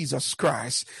of Jesus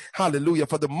Christ. Hallelujah.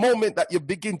 For the moment that you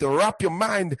begin to wrap your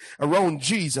mind around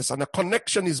Jesus and a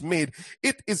connection is made,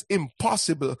 it is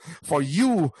impossible for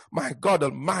you, my God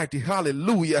Almighty,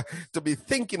 hallelujah, to be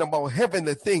thinking about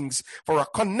heavenly things, for a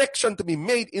connection to be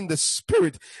made in the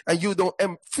spirit and you don't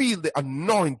feel the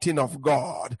anointing of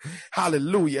God.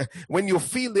 Hallelujah. When you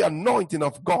feel the anointing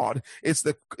of God, it's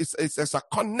a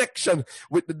connection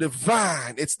with the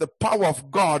divine. It's the power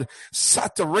of God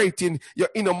saturating your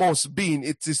innermost being.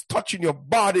 It is touching your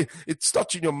body. It's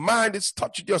touching your mind. It's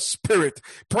touching your spirit.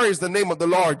 Praise the name of the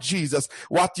Lord Jesus.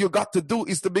 What you got to do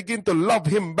is to begin to love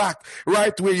him back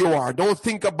right where you are. Don't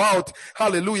think about,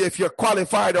 hallelujah, if you're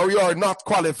qualified or you are not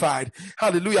qualified.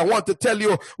 Hallelujah. I want to tell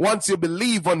you, once you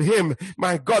believe on him,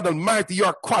 my God Almighty, you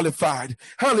are qualified.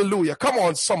 Hallelujah. Come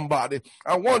on, somebody.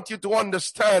 I want you to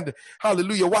understand,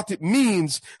 hallelujah, what it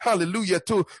means, hallelujah,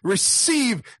 to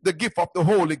receive the gift of the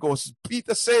Holy Ghost.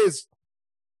 Peter says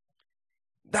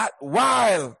that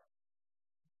while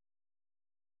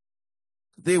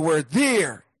they were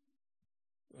there,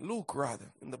 Luke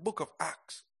rather, in the book of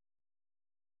Acts,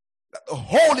 that the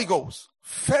Holy Ghost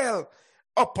fell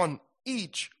upon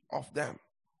each of them.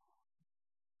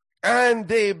 And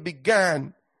they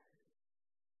began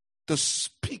to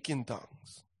speak in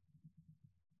tongues.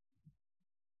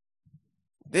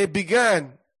 They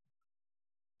began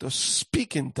to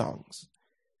speak in tongues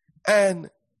and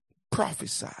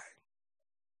prophesy.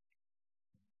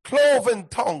 Cloven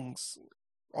tongues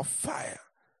of fire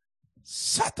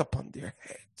sat upon their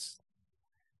heads.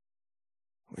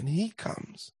 When he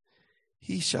comes,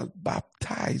 he shall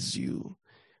baptize you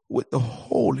with the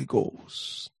Holy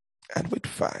Ghost and with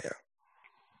fire.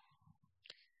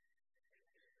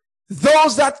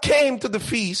 Those that came to the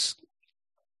feast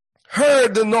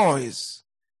heard the noise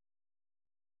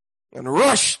and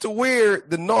rushed to where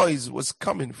the noise was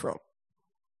coming from.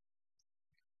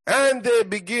 And they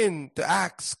begin to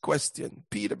ask questions.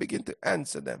 Peter began to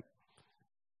answer them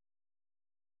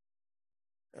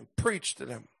and preach to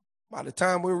them. By the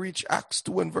time we reach Acts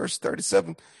 2 and verse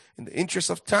 37, in the interest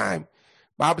of time,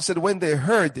 Bible said when they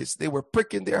heard this, they were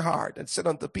pricking their heart and said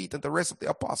unto Peter and the rest of the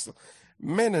apostles,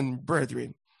 men and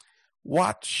brethren,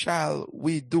 what shall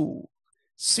we do,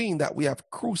 seeing that we have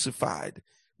crucified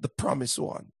the promised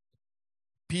one?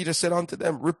 Peter said unto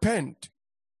them, repent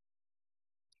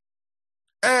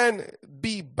and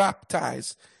be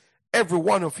baptized, every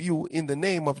one of you, in the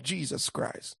name of Jesus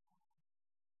Christ.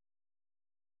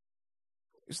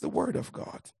 It's the word of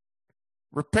God.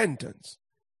 Repentance.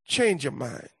 Change your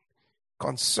mind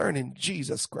concerning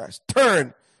Jesus Christ.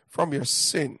 Turn from your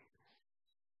sin.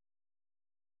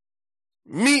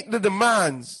 Meet the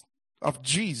demands of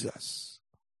Jesus.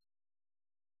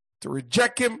 To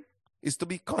reject him is to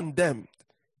be condemned.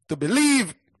 To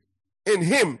believe in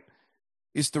him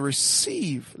is to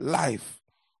receive life.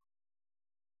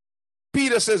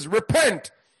 Peter says,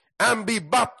 repent and be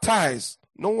baptized.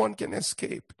 No one can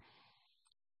escape.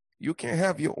 You can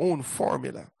have your own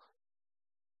formula.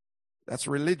 That's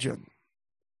religion.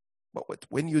 But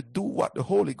when you do what the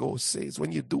Holy Ghost says,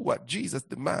 when you do what Jesus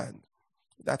demands,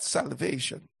 that's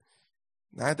salvation.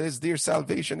 Neither is there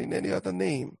salvation in any other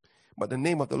name but the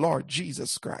name of the Lord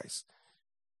Jesus Christ.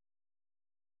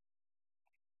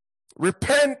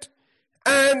 Repent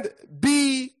and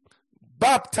be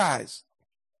baptized.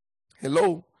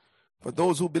 Hello, for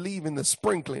those who believe in the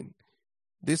sprinkling,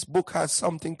 this book has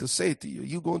something to say to you.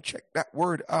 You go and check that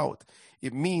word out.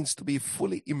 It means to be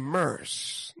fully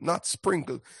immersed, not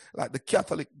sprinkled, like the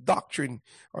Catholic doctrine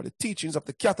or the teachings of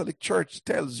the Catholic Church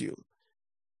tells you.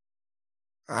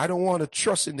 I don't want to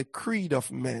trust in the creed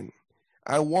of men.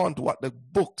 I want what the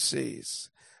book says.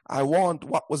 I want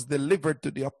what was delivered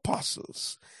to the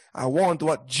apostles. I want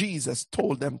what Jesus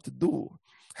told them to do.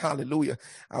 Hallelujah.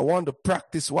 I want to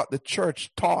practice what the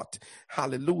church taught.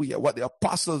 Hallelujah. What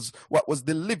was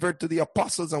delivered to the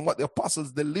apostles and what the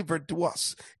apostles delivered to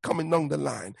us coming down the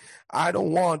line. I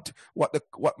don't want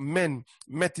what men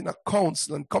met in a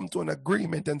council and come to an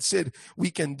agreement and said, we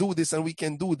can do this and we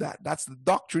can do that. That's the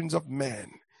doctrines of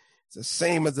men. It's the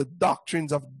same as the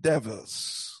doctrines of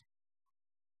devils.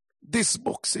 This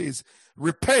book says,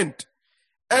 repent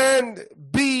and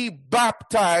be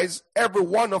baptized, every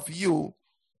one of you,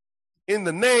 in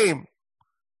the name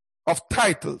of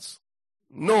titles.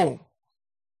 No.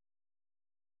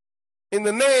 In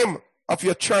the name of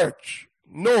your church.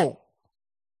 No.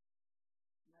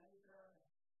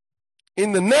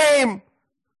 In the name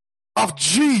of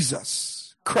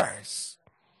Jesus Christ.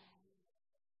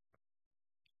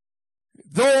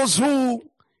 Those who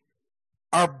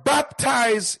are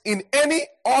baptized in any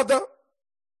other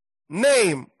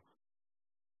name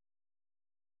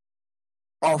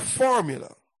or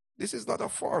formula. This is not a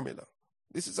formula.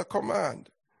 This is a command.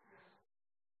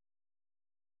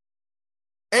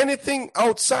 Anything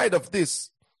outside of this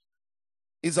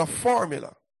is a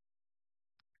formula.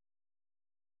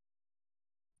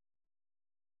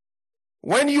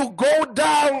 When you go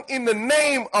down in the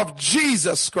name of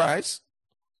Jesus Christ,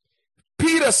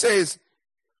 Peter says,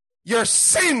 your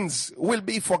sins will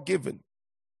be forgiven.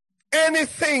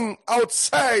 Anything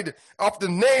outside of the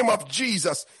name of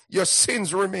Jesus, your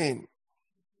sins remain.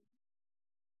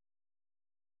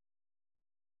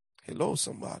 Hello,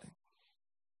 somebody.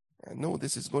 I know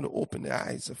this is going to open the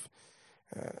eyes of,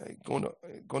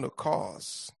 going to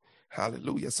cause,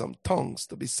 hallelujah, some tongues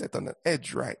to be set on an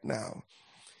edge right now.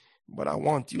 But I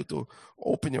want you to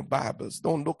open your Bibles.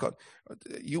 Don't look at,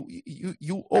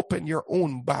 you open your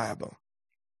own Bible.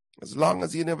 As long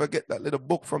as you never get that little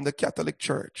book from the Catholic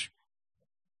Church.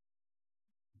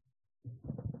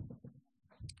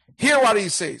 Hear what he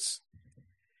says.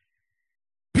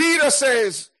 Peter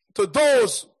says to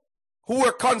those who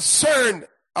were concerned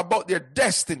about their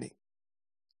destiny,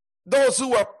 those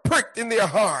who were pricked in their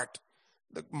heart,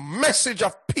 the message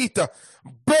of Peter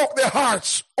broke their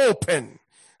hearts open.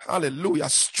 Hallelujah.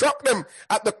 Struck them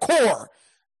at the core.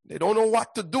 They don't know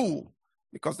what to do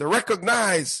because they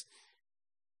recognize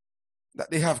that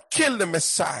they have killed the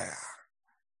Messiah.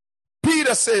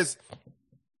 Peter says,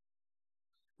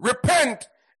 repent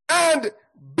and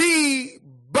be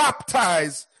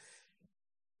baptized.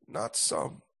 Not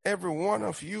some, every one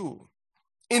of you,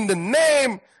 in the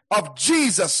name of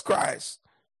Jesus Christ,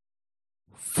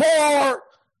 for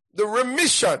the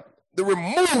remission, the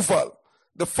removal,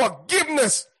 the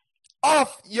forgiveness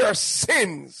of your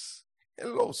sins.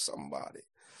 Hello, somebody.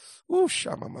 Ooh,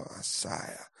 Shamama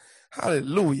Messiah.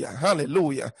 Hallelujah.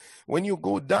 Hallelujah. When you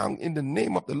go down in the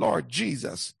name of the Lord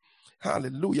Jesus,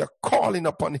 hallelujah, calling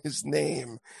upon his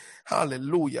name.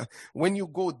 Hallelujah. When you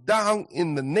go down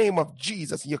in the name of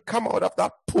Jesus, you come out of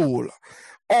that pool,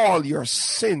 all your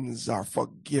sins are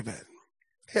forgiven.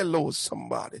 Hello,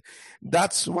 somebody.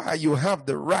 That's why you have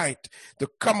the right to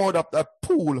come out of that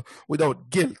pool without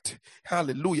guilt.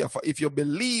 Hallelujah. For if you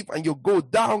believe and you go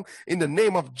down in the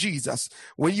name of Jesus,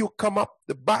 when you come up,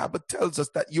 the Bible tells us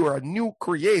that you are a new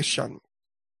creation.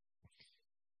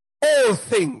 All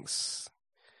things,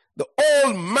 the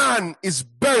old man is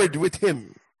buried with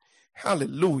him.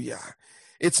 Hallelujah.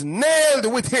 It's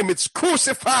nailed with him. It's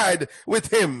crucified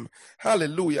with him.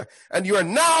 Hallelujah. And you are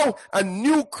now a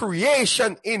new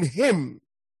creation in him.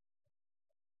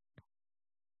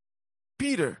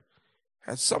 Peter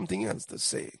has something else to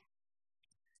say.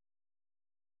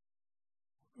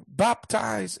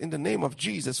 Baptize in the name of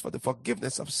Jesus for the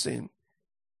forgiveness of sin,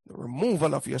 the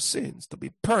removal of your sins, to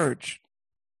be purged.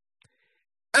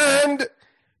 And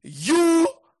you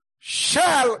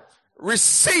shall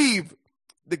receive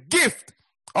the gift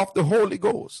of the Holy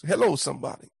Ghost. Hello,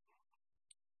 somebody.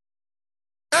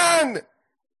 And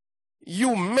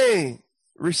you may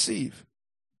receive.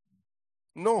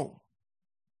 No.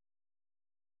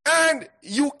 And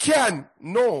you can.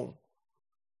 No.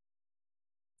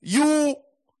 You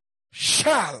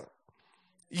shall.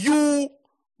 You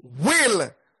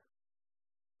will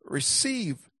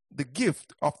receive the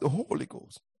gift of the Holy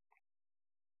Ghost.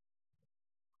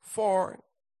 For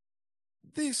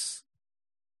this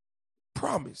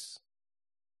promise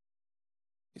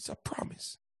is a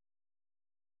promise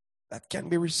that can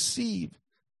be received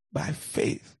by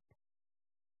faith,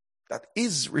 that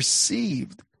is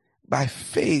received by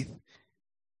faith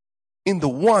in the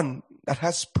one that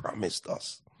has promised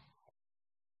us.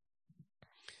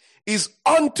 Is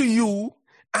unto you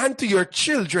and to your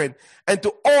children and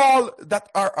to all that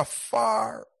are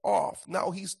afar off.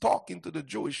 Now he's talking to the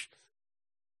Jewish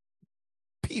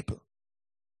people.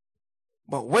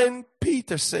 But when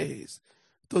Peter says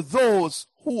to those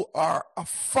who are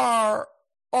afar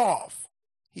off,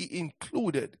 he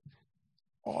included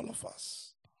all of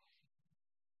us.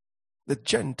 The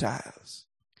Gentiles,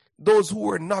 those who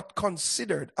were not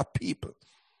considered a people.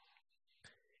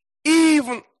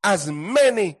 Even as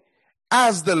many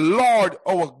as the Lord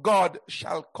our God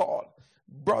shall call.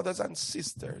 Brothers and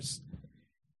sisters,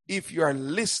 if you are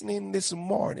listening this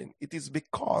morning, it is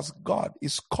because God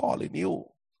is calling you.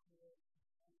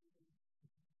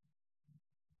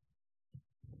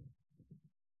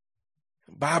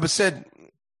 The Bible said,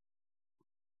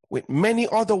 with many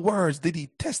other words did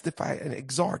he testify and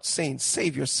exhort, saying,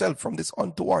 save yourself from this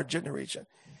untoward generation.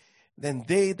 Then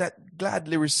they that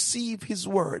gladly received his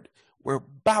word were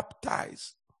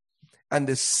baptized, and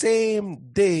the same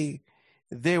day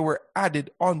they were added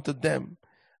unto them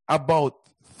about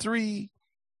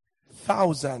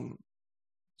 3,000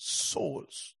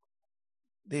 souls.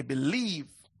 They believe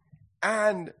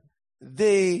and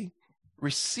they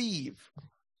receive.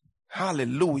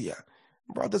 Hallelujah.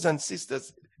 Brothers and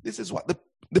sisters, this is what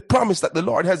the promise that the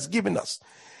Lord has given us.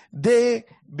 They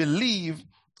believe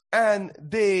and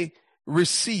they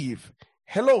receive.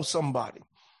 Hello, somebody.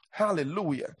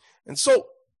 Hallelujah. And so,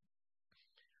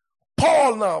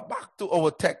 Paul now, back to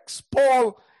our text.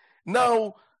 Paul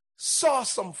now saw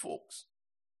some folks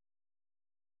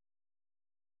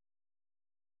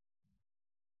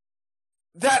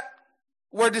that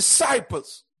were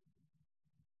disciples.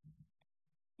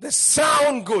 They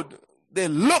sound good. They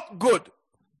look good.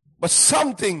 But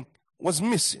something was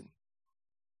missing.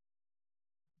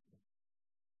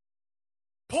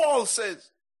 Paul says,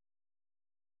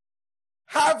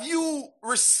 have you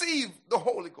received the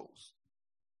Holy Ghost?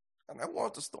 And I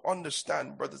want us to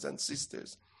understand, brothers and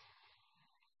sisters,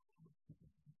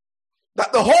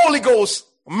 that the Holy Ghost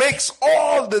makes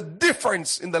all the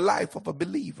difference in the life of a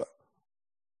believer.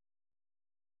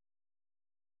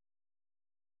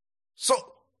 So,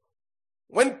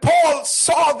 when Paul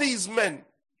saw these men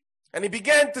and he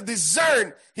began to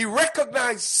discern, he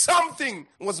recognized something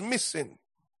was missing.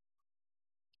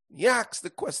 He asked the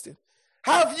question,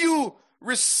 have you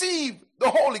received the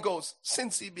Holy Ghost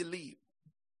since he believed?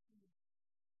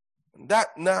 And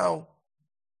that now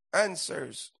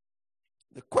answers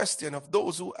the question of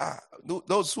those who are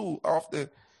of the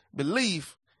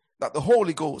belief that the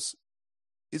Holy Ghost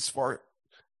is for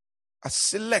a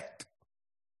select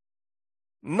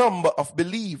number of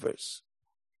believers,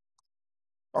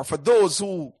 or for those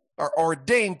who are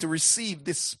ordained to receive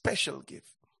this special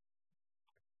gift.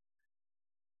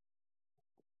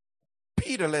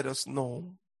 Peter let us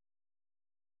know,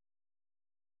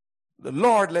 the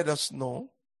Lord let us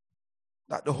know,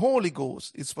 that the Holy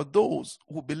Ghost is for those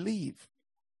who believe.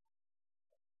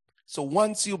 So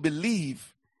once you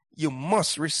believe, you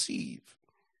must receive.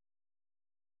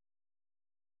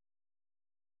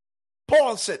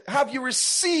 Paul said, have you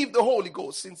received the Holy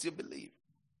Ghost since you believe?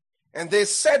 And they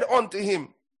said unto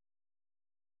him,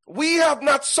 we have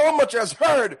not so much as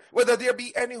heard whether there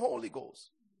be any Holy Ghost.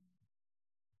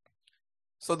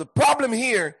 So the problem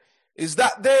here is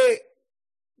that they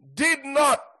did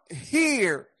not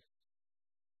hear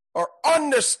or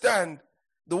understand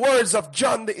the words of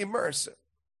John the Immerser,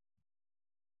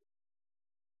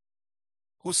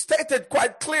 who stated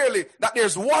quite clearly that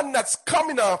there's one that's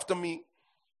coming after me,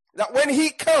 that when he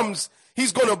comes,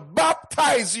 he's going to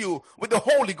baptize you with the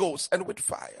Holy Ghost and with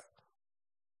fire.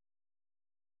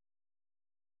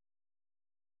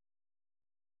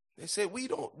 They say we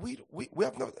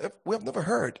have never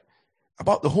heard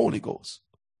about the Holy Ghost.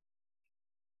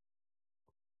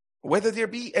 Whether there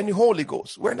be any Holy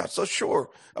Ghost, we're not so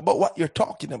sure about what you're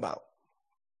talking about.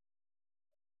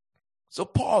 So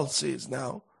Paul says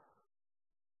now,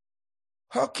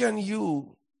 how can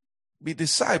you be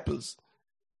disciples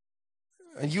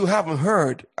and you haven't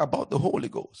heard about the Holy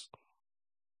Ghost?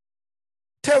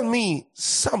 Tell me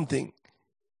something.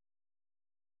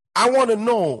 I want to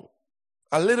know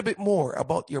a little bit more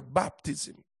about your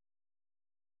baptism.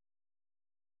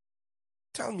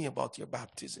 Tell me about your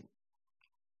baptism.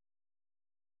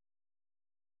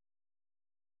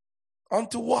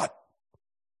 Unto what?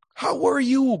 How were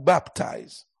you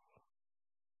baptized?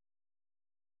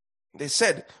 They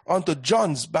said, unto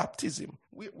John's baptism.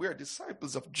 We are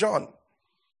disciples of John.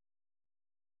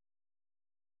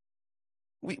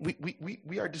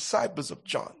 We are disciples of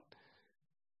John.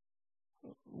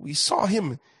 We saw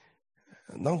him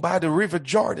down by the river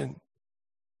Jordan.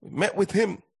 We met with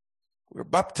him. We were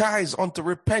baptized unto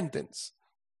repentance.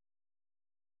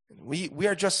 And we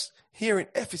are just here in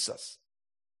Ephesus,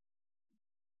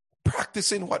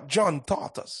 practicing what John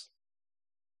taught us.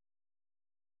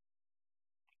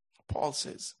 Paul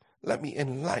says, let me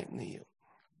enlighten you.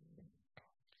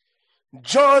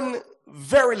 John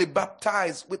verily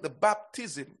baptized with the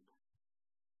baptism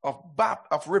of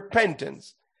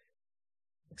repentance,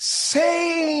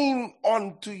 saying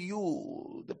unto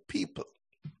you, the people,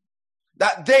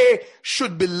 that they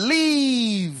should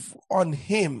believe on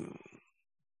him,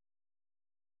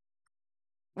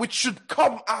 which should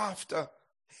come after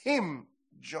him,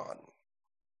 John.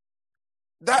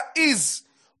 That is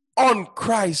on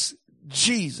Christ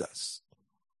Jesus.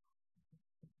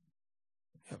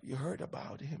 Have you heard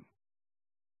about him?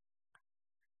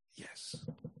 Yes.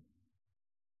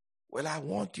 Well, I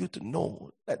want you to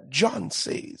know that John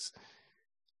says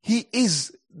he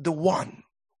is the one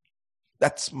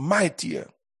that's mightier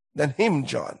than him,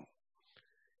 John.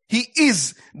 He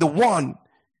is the one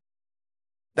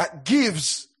that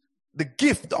gives the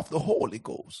gift of the Holy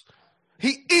Ghost.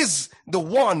 He is the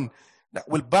one that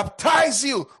will baptize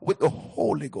you with the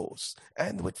Holy Ghost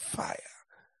and with fire.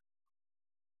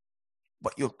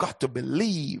 But you've got to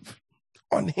believe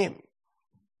on him.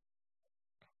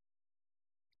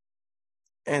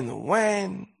 And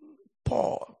when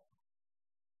Paul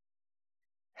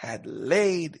had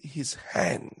laid his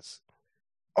hands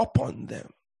upon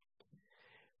them,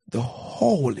 the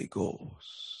Holy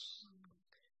Ghost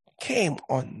came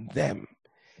on them,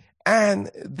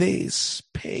 and they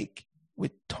spake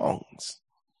with tongues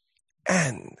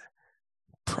and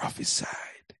prophesied.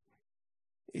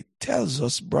 It tells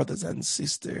us, brothers and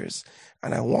sisters,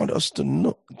 and I want us to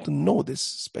know this,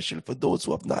 especially for those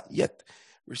who have not yet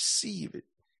received it.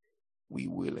 We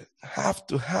will have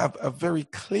to have a very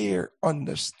clear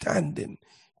understanding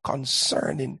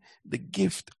concerning the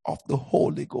gift of the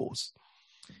Holy Ghost.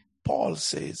 Paul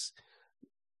says,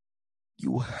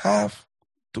 you have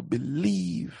to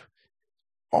believe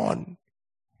on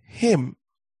him,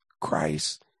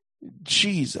 Christ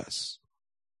Jesus.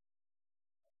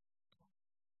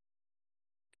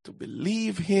 To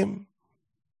believe him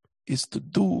is to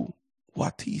do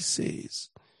what he says.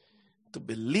 To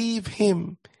believe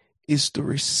him is to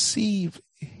receive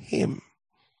him.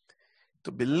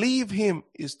 To believe him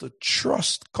is to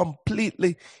trust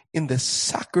completely in the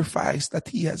sacrifice that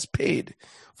he has paid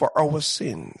for our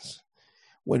sins.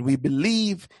 When we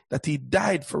believe that he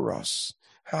died for us,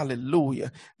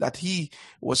 hallelujah, that he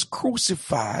was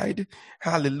crucified,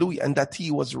 hallelujah, and that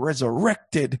he was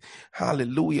resurrected,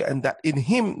 hallelujah, and that in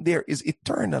him there is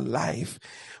eternal life,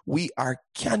 we are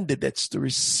candidates to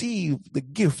receive the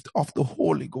gift of the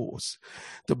Holy Ghost.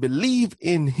 To believe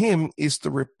in him is to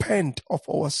repent of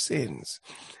our sins,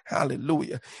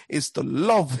 hallelujah, is to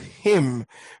love him.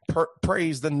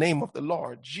 Praise the name of the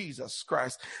Lord Jesus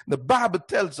Christ. The Bible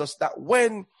tells us that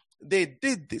when they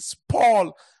did this,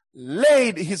 Paul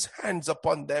laid his hands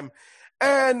upon them,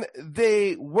 and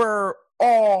they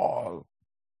all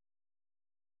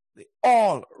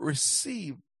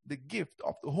received the gift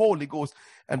of the Holy Ghost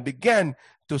and began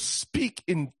to speak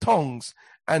in tongues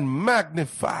and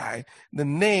magnify the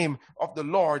name of the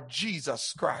Lord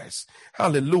Jesus Christ.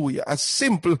 Hallelujah. As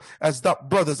simple as that,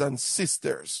 brothers and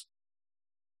sisters.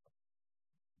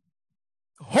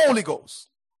 Holy Ghost.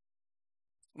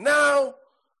 Now,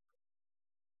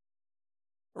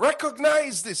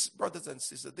 recognize this, brothers and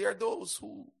sisters. There are those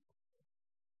who,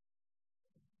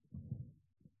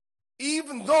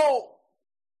 even though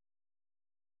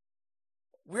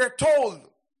we are told,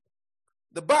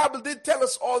 the Bible did tell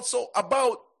us also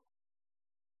about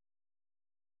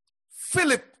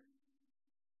Philip,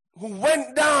 who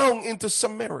went down into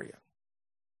Samaria,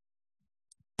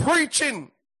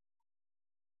 preaching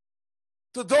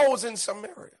to those in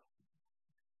Samaria.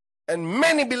 And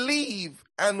many believed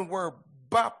and were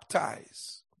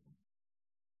baptized.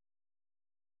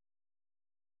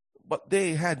 But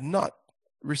they had not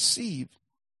received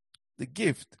the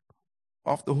gift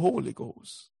of the Holy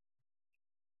Ghost.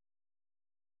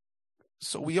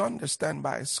 So we understand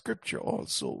by scripture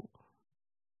also.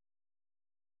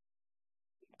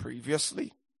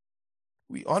 Previously,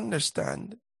 we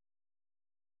understand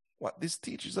what this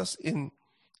teaches us in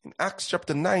Acts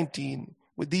chapter 19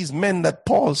 with these men that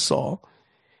Paul saw,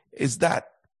 is that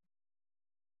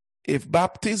if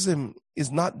baptism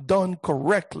is not done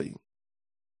correctly,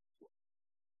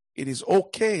 it is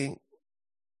okay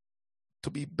to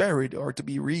be buried or to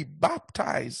be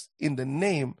rebaptized in the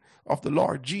name of the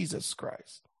Lord Jesus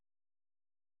Christ.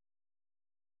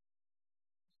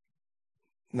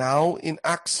 Now in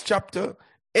Acts chapter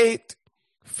 8,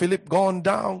 Philip gone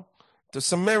down to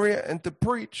Samaria and to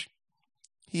preach.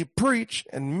 He preached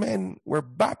and men were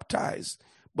baptized,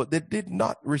 but they did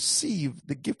not receive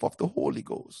the gift of the Holy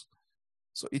Ghost.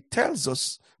 So it tells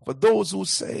us, for those who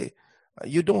say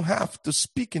you don't have to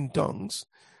speak in tongues,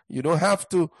 you don't have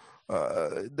to,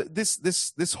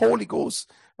 this Holy Ghost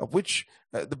of which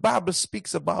the Bible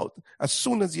speaks about, as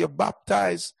soon as you're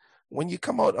baptized, when you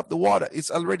come out of the water, it's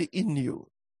already in you.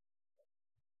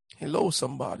 Hello,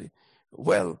 somebody.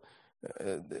 Well,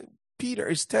 Peter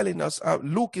is telling us,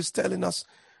 Luke is telling us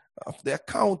of the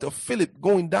account of Philip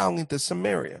going down into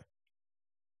Samaria.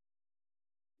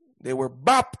 They were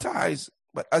baptized,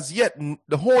 but as yet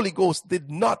the Holy Ghost did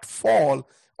not fall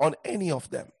on any of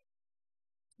them.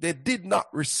 They did not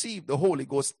receive the Holy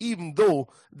Ghost, even though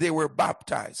they were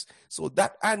baptized. So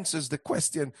that answers the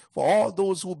question for all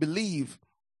those who believe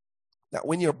that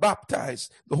when you're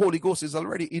baptized, the Holy Ghost is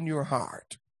already in your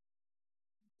heart.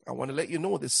 I want to let you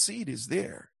know the seed is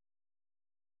there,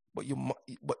 but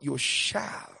you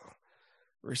shall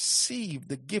receive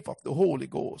the gift of the Holy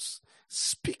Ghost,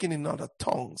 speaking in other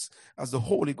tongues as the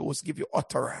Holy Ghost give you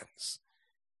utterance.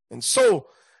 And so,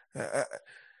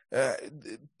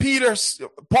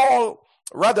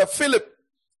 Philip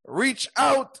reached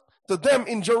out to them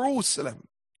in Jerusalem.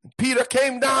 Peter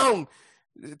came down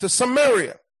to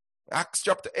Samaria, Acts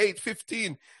chapter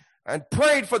 8:15, and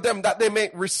prayed for them that they may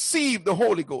receive the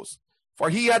Holy Ghost. For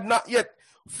he had not yet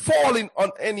fallen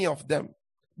on any of them,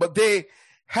 but they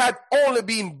had only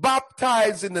been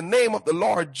baptized in the name of the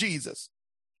Lord Jesus.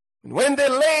 And when they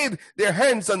laid their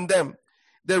hands on them,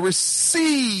 they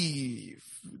received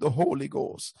the Holy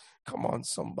Ghost. Come on,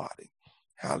 somebody.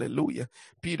 Hallelujah.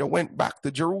 Peter went back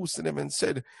to Jerusalem and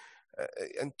said,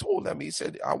 and told them, he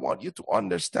said, I want you to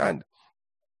understand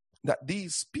that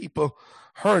these people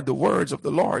heard the words of the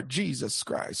Lord Jesus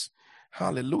Christ.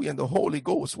 Hallelujah. And the Holy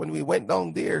Ghost, when we went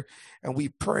down there and we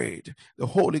prayed, the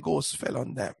Holy Ghost fell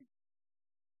on them.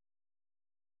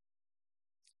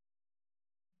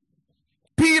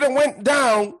 Peter went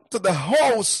down to the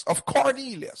house of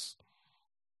Cornelius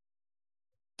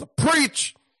to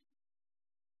preach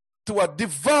to a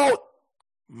devout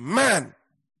man,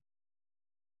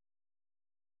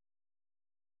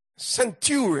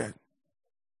 centurion,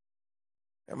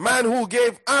 a man who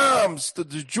gave alms to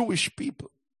the Jewish people.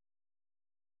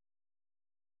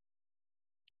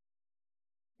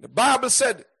 The Bible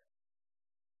said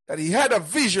that he had a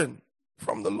vision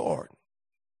from the Lord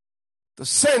to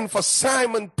send for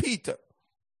Simon Peter.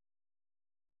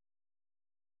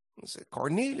 He said,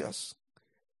 Cornelius,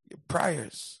 your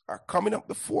prayers are coming up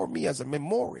before me as a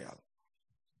memorial.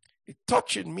 It's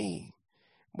touching me,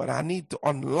 but I need to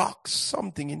unlock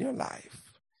something in your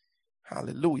life.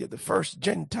 Hallelujah. The first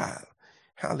Gentile.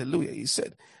 Hallelujah. He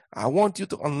said, I want you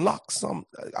to unlock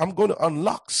I'm going to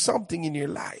unlock something in your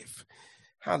life.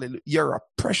 Hallelujah. You're a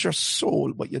precious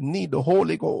soul, but you need the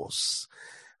Holy Ghost.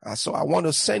 So I want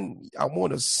to send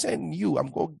you.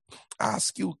 I'm going to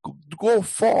ask you to go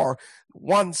for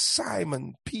one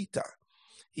Simon Peter.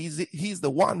 He's the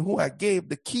one who I gave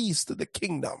the keys to the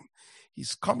kingdom.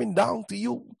 He's coming down to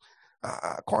you,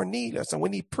 Cornelius. And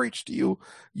when he preached to you,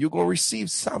 you're going to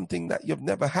receive something that you've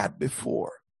never had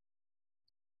before.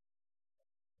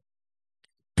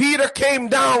 Peter came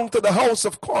down to the house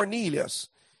of Cornelius,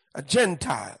 a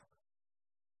Gentile.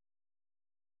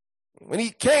 When he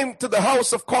came to the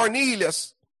house of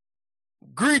Cornelius,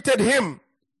 greeted him,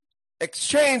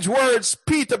 exchanged words,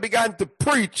 Peter began to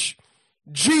preach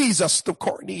Jesus to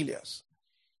Cornelius.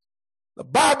 The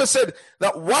Bible said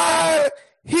that while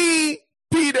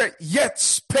Peter, yet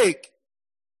spake.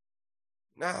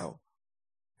 Now,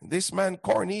 this man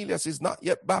Cornelius is not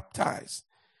yet baptized.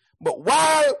 But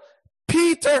while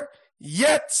Peter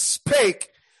yet spake,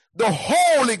 the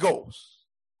Holy Ghost.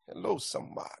 Hello,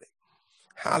 somebody.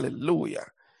 Hallelujah.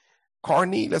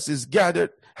 Cornelius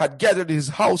had gathered his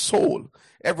household,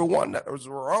 everyone that was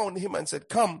around him, and said,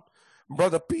 come,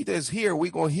 Brother Peter is here.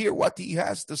 We're going to hear what he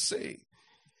has to say.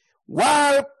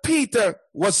 While Peter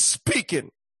was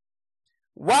speaking,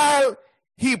 while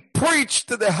he preached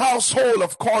to the household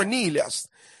of Cornelius,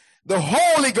 the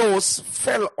Holy Ghost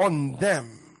fell on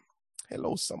them.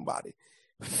 Hello, somebody.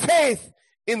 Faith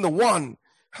in the one,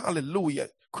 hallelujah,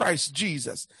 Christ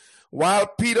Jesus. While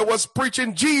Peter was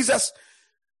preaching Jesus,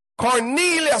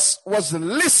 Cornelius was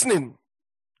listening.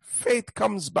 Faith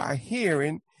comes by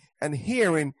hearing, and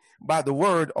hearing by the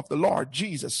word of the Lord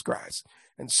Jesus Christ.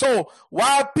 And so,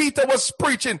 while Peter was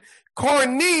preaching,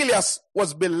 Cornelius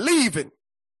was believing,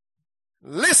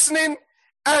 listening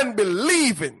and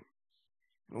believing.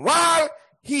 While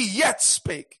he yet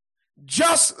spake,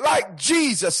 just like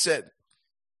Jesus said,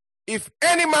 if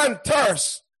any man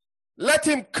thirst, let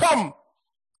him come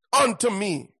unto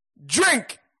me.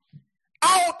 Drink.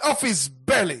 Out of his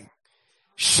belly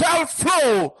shall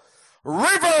flow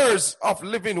rivers of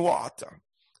living water.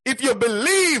 If you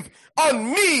believe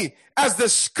on me, as the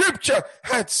scripture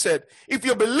had said, if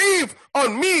you believe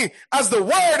on me, as the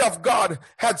word of God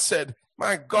had said,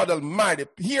 my God Almighty,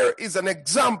 here is an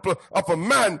example of a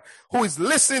man who is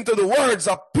listening to the words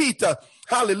of Peter.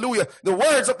 Hallelujah. The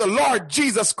words of the Lord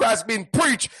Jesus Christ being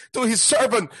preached to his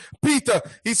servant Peter.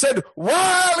 He said,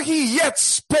 while he yet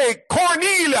spake,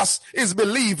 Cornelius is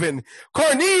believing.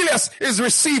 Cornelius is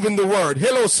receiving the word.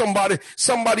 Hello, somebody.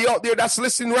 Somebody out there that's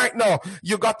listening right now.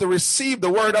 You got to receive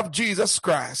the word of Jesus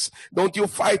Christ. Don't you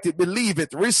fight it. Believe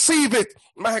it. Receive it.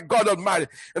 My God Almighty.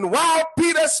 And while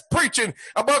Peter's preaching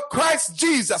about Christ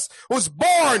Jesus, who's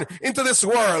born into this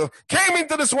world, came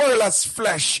into this world as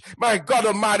flesh, my God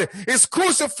Almighty, is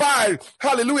crucified,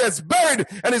 hallelujah, is buried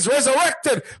and is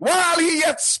resurrected, while he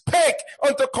yet spake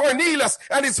unto Cornelius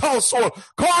and his household,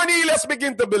 Cornelius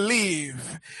began to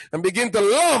believe and begin to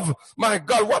love, my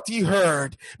God, what he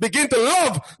heard. Begin to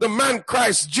love the man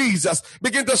Christ Jesus.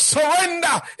 Begin to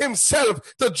surrender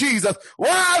himself to Jesus.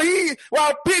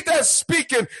 While Peter is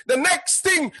speaking, the next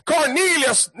thing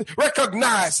Cornelius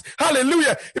recognized,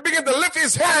 hallelujah, he began to lift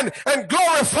his hand and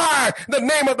glorify the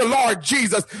name of the Lord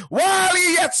Jesus. While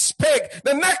he yet spake,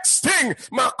 the next thing,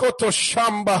 Makoto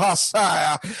Shamba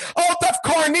Hasaya, out of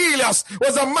Cornelius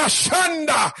was a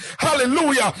mashanda,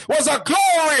 hallelujah, was a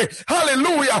glory,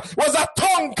 hallelujah, was a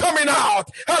tongue coming out,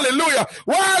 hallelujah.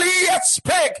 While he yet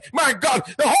spake, my God,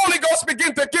 the Holy Ghost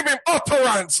began to give him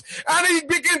utterance, and he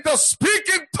began to speak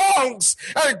in tongues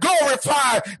and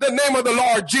glorify the name of the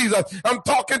Lord Jesus. I'm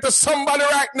talking to somebody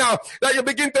right now that you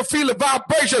begin to feel the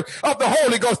vibration of the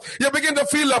Holy Ghost. You begin to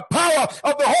feel the power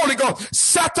of the Holy Ghost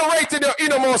saturating your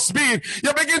innermost being.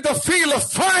 You begin to feel the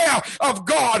fire of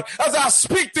God as I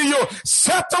speak to you,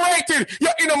 saturating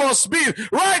your innermost being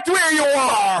right where you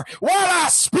are. While I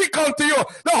speak unto you,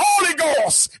 the Holy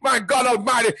Ghost, my God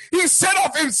Almighty, he said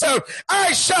of himself,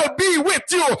 I shall be with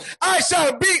you. I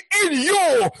shall be in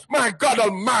you, my God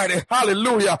Almighty.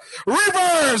 Hallelujah.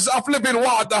 Rivers of living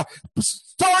water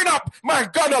stirring up, my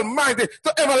God Almighty,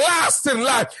 to everlasting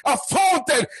life. A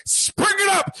fountain springing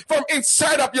up from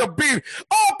inside of your being.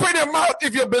 Open your mouth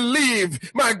if you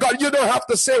believe. My God, you don't have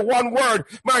to say one word.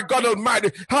 My God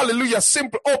Almighty, hallelujah.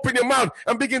 Simple, open your mouth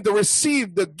and begin to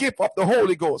receive the gift of the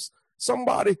Holy Ghost.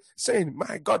 Somebody saying,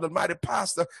 my God Almighty,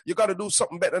 Pastor, you got to do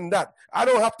something better than that. I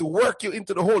don't have to work you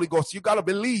into the Holy Ghost. You got to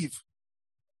believe.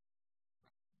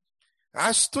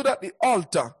 I stood at the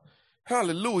altar,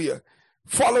 hallelujah,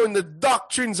 following the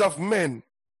doctrines of men.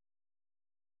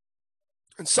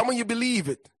 And some of you believe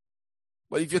it.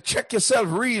 But if you check yourself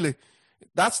really,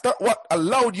 that's not what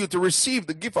allowed you to receive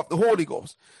the gift of the Holy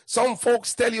Ghost. Some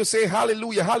folks tell you, say,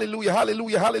 hallelujah, hallelujah,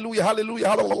 hallelujah, hallelujah, hallelujah,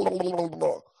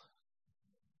 hallelujah.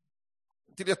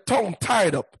 Till your tongue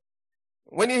tied up.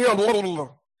 When you hear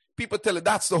people tell you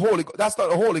that's the Holy Ghost. That's not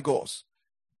the Holy Ghost.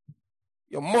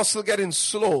 Your muscle getting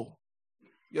slow.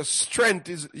 Your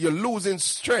strength you're losing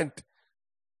strength.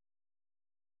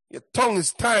 Your tongue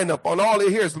is tying up, and all you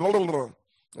hear is and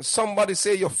somebody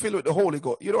say you're filled with the Holy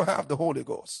Ghost. You don't have the Holy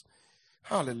Ghost.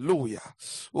 Hallelujah.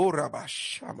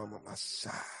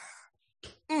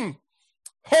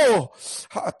 Oh,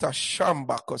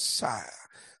 Hatashamba Kosaya.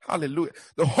 Hallelujah.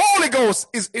 The Holy Ghost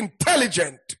is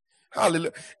intelligent.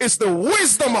 Hallelujah. It's the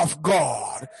wisdom of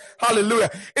God. Hallelujah.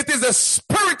 It is the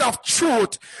spirit of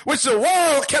truth which the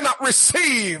world cannot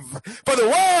receive. For the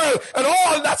world and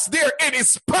all that's therein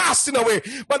is passing away.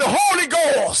 But the Holy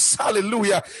Ghost,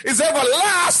 hallelujah, is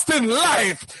everlasting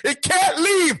life. It can't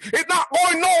leave. It's not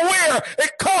going nowhere.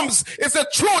 It comes. It's the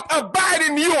truth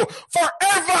abiding you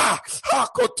forever.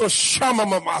 Hakoto Shama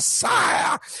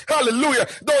Messiah. Hallelujah.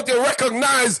 Don't you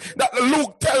recognize that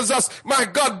Luke tells us, my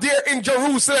God, there in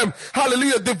Jerusalem,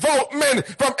 hallelujah, devout men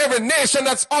from every nation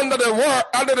that's under the word,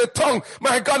 under the tongue,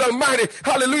 my God Almighty,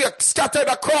 hallelujah, scattered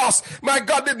across, my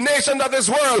God, the nation of this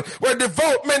world, were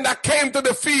devout men that came to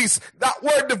the feast. That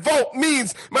word devout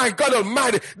means, my God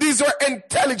Almighty, these were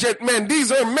intelligent men.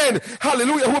 These are men,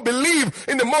 hallelujah, who believe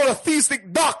in the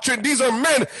monotheistic doctrine. These are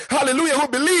men, hallelujah, who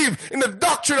believe in the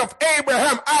doctrine of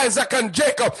Abraham, Isaac, and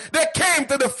Jacob. They came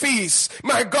to the feast,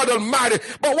 my God Almighty,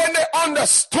 but when they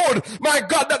understood, my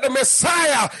God, that the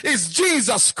Messiah is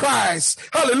Jesus Christ.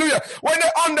 Hallelujah. When they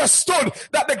understood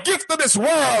that the gift of this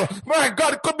world, my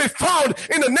God, could be found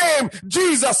in the name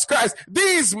Jesus Christ,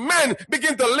 these men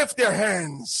begin to lift their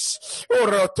hands.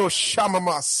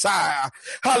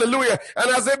 Hallelujah. And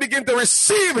as they begin to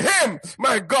receive him,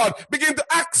 my God, begin to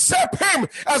accept him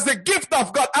as the gift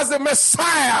of God, as the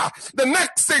Messiah, the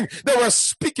next thing, they were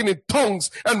speaking in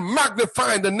tongues and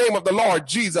magnifying the name of the Lord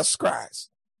Jesus Christ.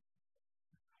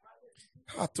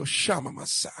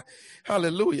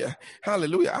 Hallelujah.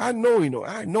 Hallelujah. I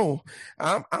know.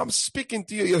 I'm speaking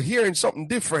to you. You're hearing something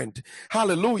different.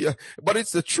 Hallelujah. But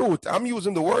it's the truth. I'm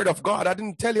using the word of God. I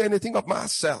didn't tell you anything of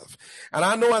myself. And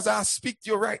I know as I speak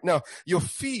to you right now, you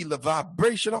feel the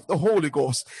vibration of the Holy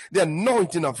Ghost, the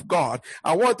anointing of God.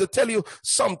 I want to tell you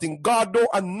something. God don't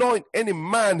anoint any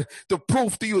man to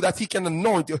prove to you that he can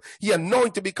anoint you. He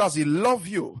anoints you because he loves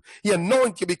you. He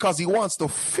anoints you because he wants to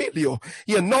fill you.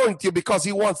 He anoints you because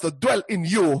he wants to dwell in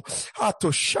you.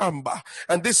 Shamba.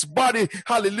 And this body,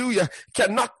 hallelujah,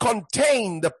 cannot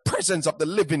contain the presence of the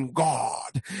living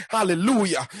God.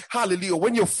 Hallelujah. Hallelujah.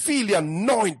 When you feel the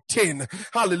anointing,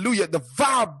 hallelujah, the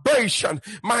vibration,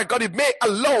 my God, it may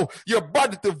allow your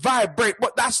body to vibrate,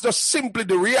 but that's just simply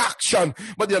the reaction.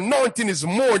 But the anointing is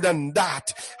more than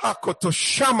that.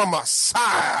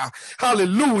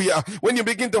 Hallelujah. When you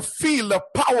begin to feel the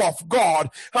power of God,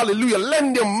 hallelujah,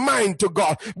 lend your mind to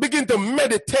God. Begin to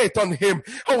meditate on him,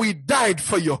 how he died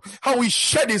for you, how he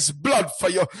shed his blood for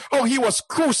you, how he was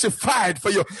crucified for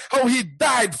you, how he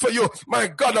died for you, my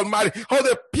God Almighty, how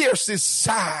they pierced his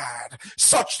side.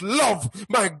 Such love,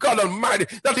 my God Almighty,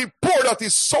 that he poured out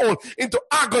his soul into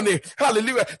agony,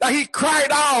 hallelujah, that he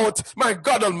cried out, my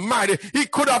God Almighty. He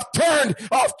could have turned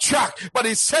off track, but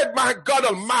he said, my God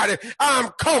Almighty, I am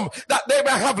come that they may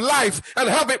have life and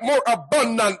have it more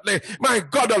abundantly, my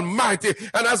God Almighty.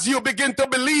 And as you begin to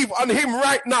believe on him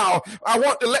right now, I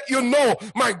want to let you know,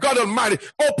 my God Almighty,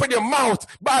 open your mouth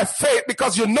by faith,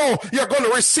 because you know you're going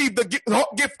to receive the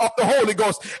gift of the Holy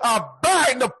Ghost. I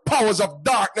bind the powers of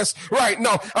darkness right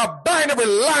now. I bind every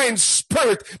lying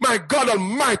spirit, my God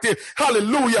Almighty.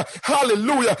 Hallelujah.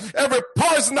 Hallelujah. Every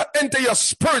poison that enter your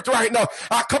spirit right now,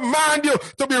 I command you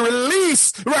to be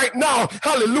released right now.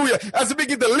 Hallelujah. As you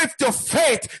begin to lift your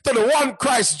faith to the one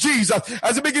Christ Jesus,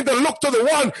 as you begin to look to the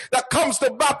one that comes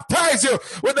to baptize you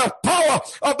with the power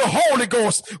of the Holy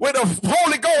Ghost, with the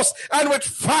Holy Ghost and with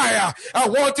fire. I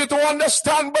want you to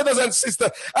understand, brothers and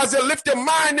sisters, as you lift your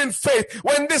mind in faith,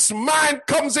 when this mind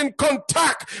comes in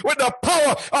contact with the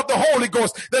power of the Holy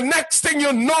Ghost, the next thing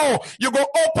you know, you're going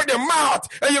to open your mouth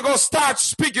and you're going to start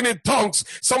speaking in tongues.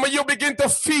 Some of you begin to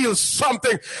feel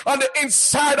something on the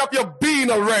inside of your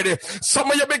being already.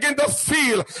 Some of you begin to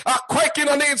feel a quaking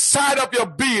on the inside of your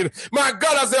being. My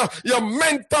God, as your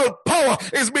mental power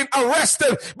is being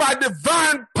arrested by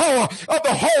divine power of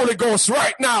the Holy Ghost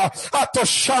right now.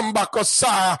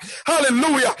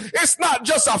 Hallelujah. It's not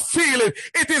just a feeling.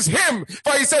 It is him.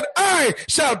 For he said, I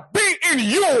shall be in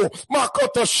you.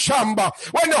 Makoto Shamba.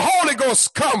 When the Holy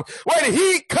Ghost comes, when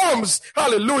he comes,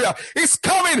 hallelujah, he's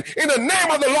coming in the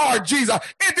name of the Lord Jesus.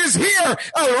 It is here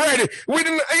already. He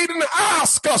didn't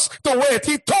ask us to wait.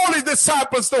 He told his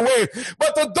disciples to wait.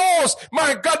 But to those,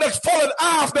 my God, that followed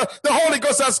after the Holy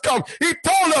Ghost has come, he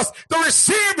told us to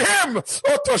receive him.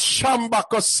 Oto Shamba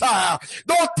Kosaya.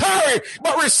 Don't tarry pray,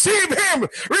 but receive him.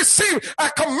 Receive. I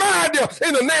command you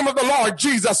in the name of the Lord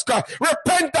Jesus Christ.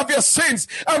 Repent of your sins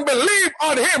and believe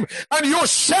on him, and you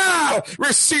shall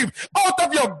receive. Out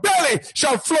of your belly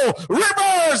shall flow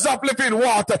rivers of living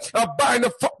water. I bind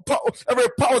every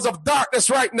powers of darkness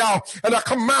right now, and I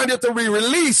command you to be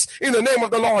released in the name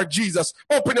of the Lord Jesus.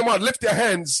 Open your mouth, lift your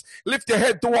hands, lift your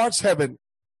head towards heaven.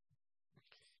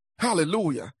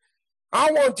 Hallelujah.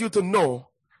 I want you to know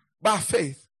by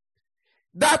faith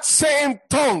that same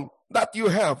tongue that you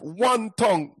have, one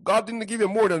tongue. God didn't give you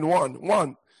more than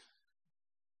one.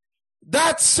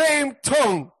 That same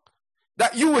tongue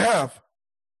that you have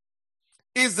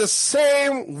is the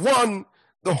same one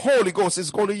the Holy Ghost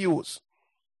is going to use.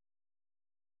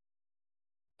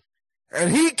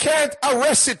 And he can't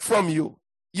arrest it from you.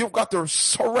 You've got to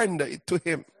surrender it to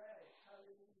him.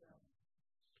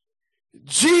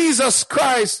 Jesus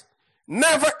Christ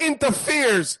never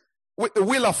interferes with the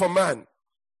will of a man.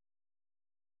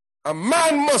 A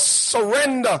man must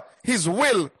surrender his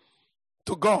will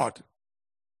to God.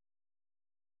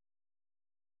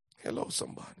 Hello,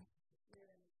 somebody.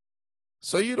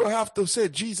 So you don't have to say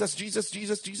Jesus, Jesus,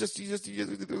 Jesus, Jesus, Jesus,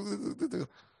 Jesus.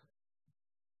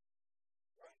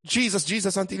 Jesus,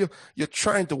 Jesus, until you're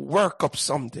trying to work up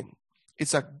something.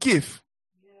 It's a gift.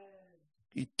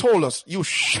 He told us, you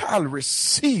shall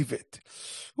receive it.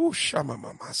 Oh, Shama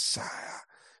Messiah.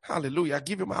 Hallelujah. I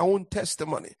give you my own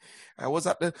testimony. I was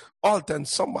at the altar and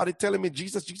somebody telling me,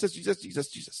 Jesus, Jesus, Jesus, Jesus,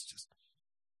 Jesus, Jesus.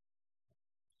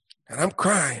 And I'm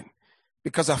crying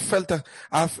because I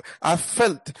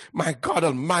felt, my God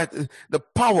Almighty, the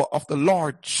power of the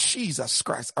Lord Jesus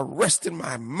Christ arresting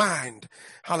my mind.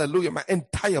 Hallelujah. My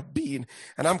entire being.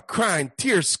 And I'm crying,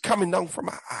 tears coming down from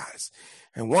my eyes.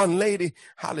 And one lady,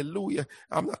 hallelujah,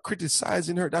 I'm not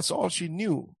criticizing her. That's all she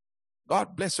knew.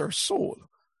 God bless her soul.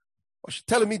 But she's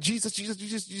telling me, Jesus, Jesus,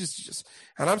 Jesus, Jesus, Jesus.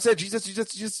 And I'm saying, Jesus, Jesus,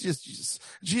 Jesus, Jesus, Jesus,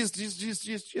 Jesus, Jesus, Jesus,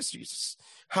 Jesus, Jesus, Jesus.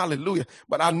 Hallelujah.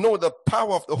 But I know the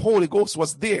power of the Holy Ghost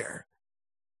was there.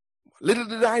 Little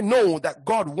did I know that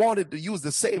God wanted to use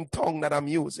the same tongue that I'm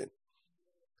using.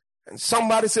 And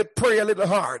somebody said, pray a little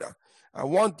harder. I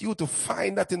want you to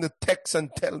find that in the text and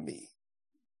tell me.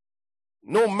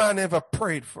 No man ever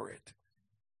prayed for it.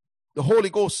 The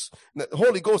Holy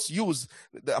Ghost used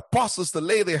the apostles to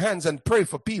lay their hands and pray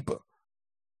for people.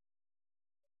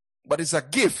 But it's a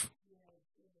gift.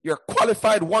 You're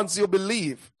qualified once you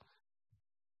believe.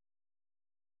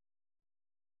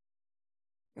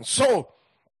 And so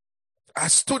I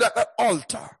stood at that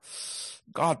altar.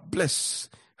 God bless,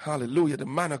 hallelujah, the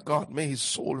man of God. May his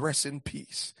soul rest in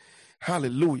peace.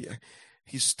 Hallelujah.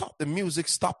 He stopped the music,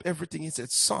 stopped everything. He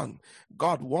said, son,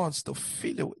 God wants to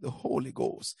fill you with the Holy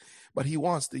Ghost, but he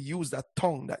wants to use that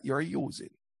tongue that you're using.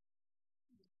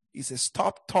 He says,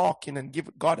 stop talking and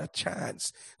give God a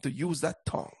chance to use that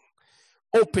tongue.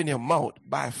 Open your mouth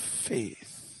by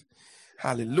faith.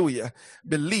 Hallelujah.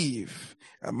 Believe.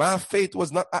 And my faith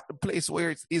was not at the place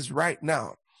where it is right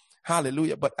now.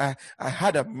 Hallelujah. But I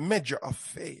had a measure of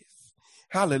faith.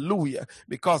 Hallelujah.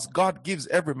 Because God gives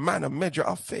every man a measure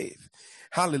of faith.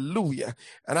 Hallelujah.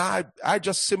 And I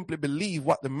just simply believe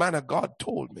what the man of God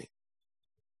told me.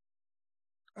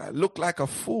 I look like a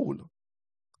fool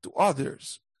to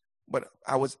others, but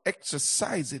I was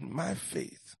exercising my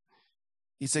faith.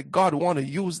 He said, God want to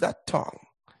use that tongue.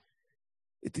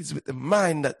 It is with the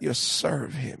mind that you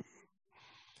serve him.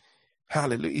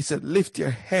 Hallelujah. He said, lift your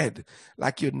head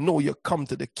like you know you come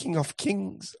to the King of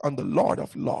Kings and the Lord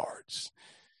of Lords.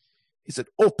 He said,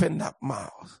 open that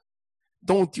mouth.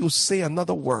 Don't you say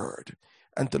another word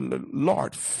until the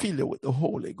Lord fill you with the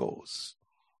Holy Ghost.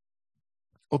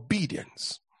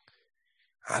 Obedience.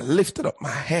 I lifted up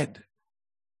my head,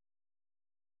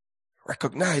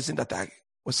 recognizing that I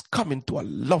was coming to a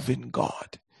loving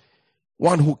God,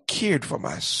 one who cared for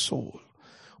my soul,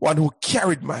 one who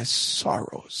carried my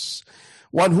sorrows,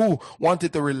 one who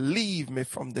wanted to relieve me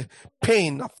from the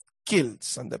pain of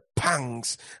guilt and the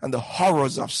pangs and the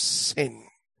horrors of sin.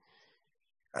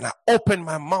 And I opened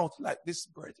my mouth like this,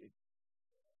 brethren,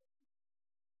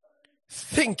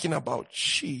 thinking about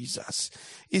Jesus.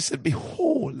 He said,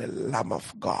 behold the Lamb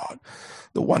of God,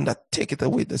 the one that taketh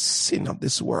away the sin of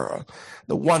this world,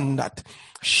 the one that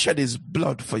shed his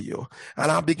blood for you. And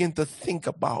I begin to think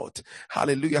about,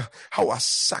 hallelujah, how a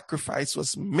sacrifice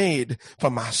was made for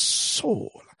my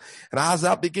soul. And as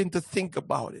I begin to think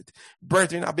about it,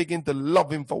 brethren, I begin to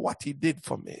love him for what he did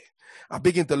for me. I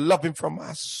begin to love him from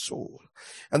my soul.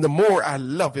 And the more I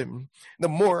love him, the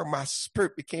more my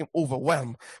spirit became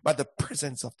overwhelmed by the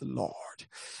presence of the Lord.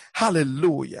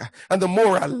 Hallelujah. And the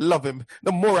more I love him,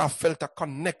 the more I felt a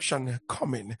connection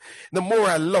coming. The more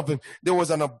I love him, there was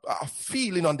a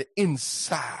feeling on the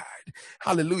inside.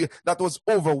 hallelujah, that was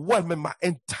overwhelming my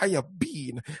entire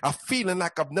being. A feeling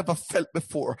like I've never felt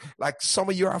before, like some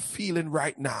of you are feeling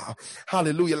right now.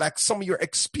 Hallelujah. Like some of you are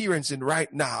experiencing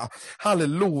right now.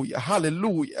 Hallelujah.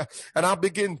 Hallelujah. And I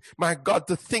begin, my God,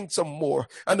 to think some more.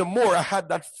 And the more I had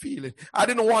that feeling, I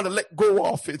didn't want to let go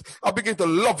of it. I began to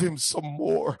love him some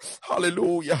more.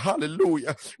 Hallelujah.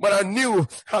 Hallelujah. But I knew,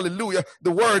 hallelujah,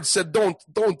 the word said,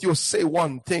 don't you say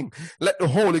one thing. Let the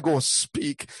Holy Ghost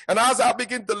speak. And as I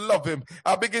begin to love him,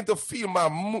 I begin to feel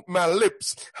my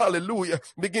lips, hallelujah,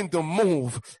 begin to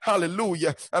move.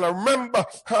 Hallelujah. And I remember,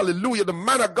 hallelujah, the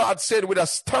man of God said, with a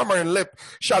stammering lip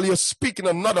shall you speak in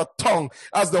another tongue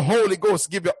as the Holy Ghost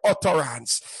give you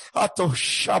utterance. And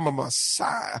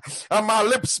my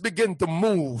lips begin to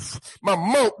move. My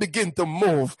mouth begin to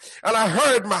move. And I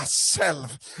heard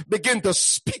myself begin to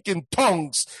speak in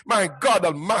tongues, my God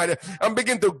Almighty, and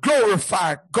begin to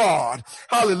glorify God.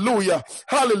 Hallelujah.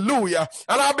 Hallelujah.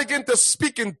 And I begin to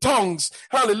speak in tongues.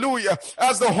 Hallelujah.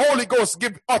 As the Holy Ghost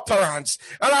give utterance.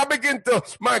 And I begin to,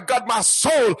 my God, my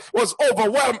soul was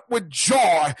overwhelmed with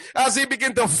joy as he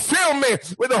began to fill me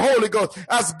with the Holy Ghost,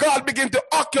 as God began to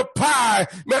occupy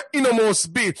my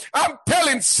innermost being. I'm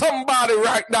telling somebody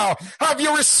right now, have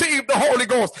you received the Holy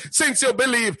Ghost since you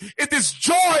believe? It is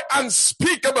joy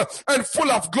unspeakable and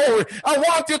full of glory. I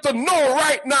want you to know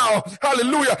right now,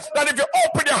 hallelujah, that if you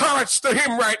open your hearts to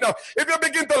him right now, if you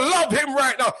begin to love him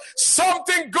right now,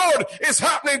 something good is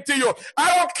happening to you.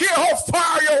 I don't care how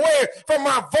far you're away from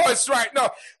my voice right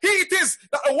now. He is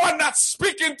the one that's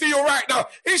speaking to you right now.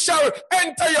 He shall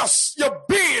enter your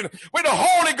being with the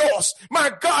Holy Ghost,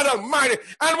 my God Almighty,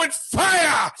 and with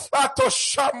fire.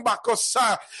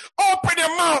 Open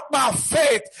your mouth by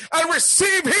faith and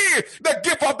receive here the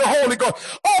gift of the Holy Ghost.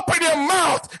 Open your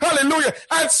mouth, hallelujah,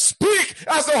 and speak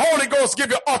as the Holy Ghost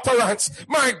give you utterance.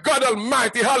 My God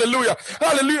Almighty, hallelujah,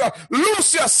 hallelujah.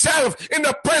 Lose yourself in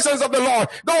the presence of the Lord.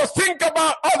 Don't think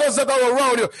about others that are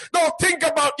around you. Don't think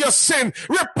about your sin.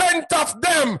 Repent of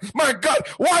them, my God.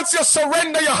 Once you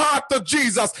surrender your heart to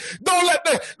Jesus, don't let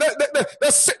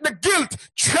the guilt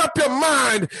trap your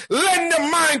mind. Lend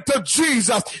your mind to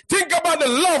Jesus. Think about the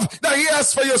love that he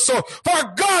has for your soul.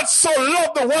 For God so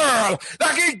loved the world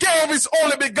that he gave his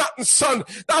only begotten Son,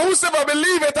 that whosoever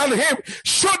believeth on him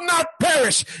should not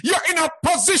perish. You're in a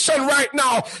position right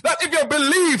now that if you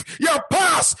believe, you're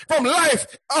passed from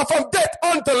life, from death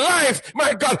unto life,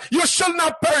 my God. You shall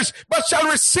not perish, but shall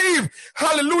receive,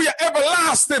 hallelujah,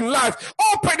 everlasting life.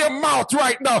 Open your mouth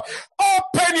right now.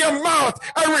 Open your mouth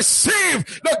and receive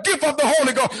the gift of the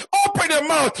Holy Ghost. Open your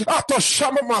mouth.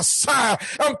 Messiah.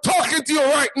 I'm talking to you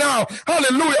right now.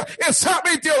 Hallelujah. It's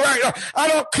happening to you right now. I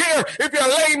don't care if you're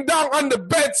laying down on the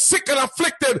bed, sick and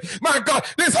afflicted. My God,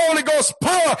 this Holy Ghost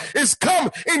power is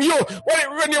come in you.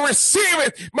 When you receive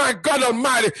it, my God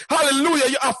Almighty, hallelujah,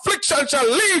 your affliction shall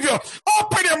leave you.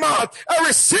 Open your mouth and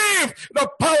receive the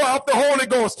power of the Holy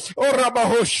Ghost.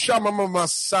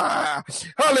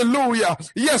 Hallelujah.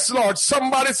 Yes, Lord.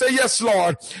 Somebody say yes,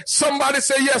 Lord. Somebody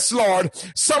say yes, Lord.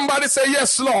 Somebody say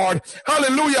yes, Lord.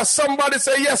 Hallelujah. Somebody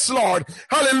say yes, Lord.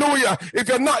 Hallelujah. If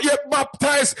you're not yet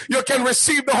baptized, you can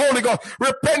receive the Holy Ghost.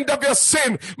 Repent of your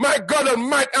sin, my God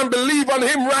Almighty, and believe on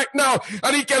him right now,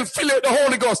 and he can fill you with the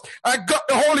Holy Ghost. I got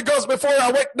the Holy Ghost before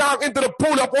I went down into the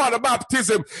pool of water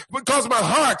baptism because my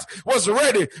heart was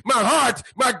ready. My heart,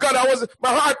 my God,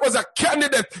 my heart was a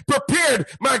candidate prepared,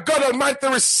 my God Almighty, to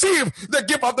receive the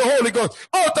gift of the Holy Ghost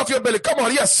out of your belly. Come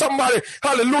on, yes, somebody,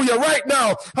 hallelujah, right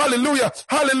now, hallelujah,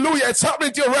 hallelujah, it's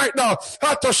happening to you right now.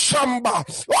 Hato Shamba,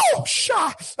 oh,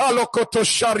 Sha, Alokoto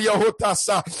Sharia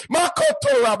Hotasa,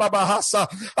 Makoto Rababahasa,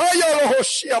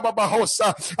 Ayalohoshia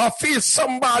Babahosa. I feel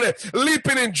somebody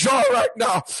leaping in joy right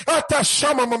now. Hata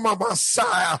Shama Mama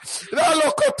Masaya,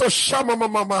 Alokoto Shama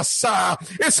Mama Masaya.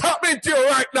 It's happening to you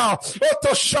right now.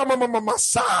 Oto Shama Mama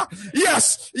Masaya.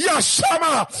 Yes,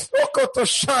 Yashama, Okoto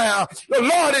Shaya. The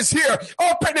Lord is here.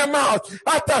 Open your mouth.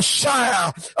 Hata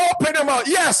Shaya. Open your mouth.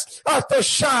 Yes, Hata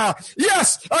Shaya.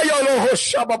 Yes,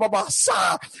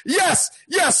 yes,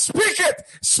 yes, speak it,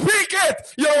 speak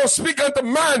it. You don't speak unto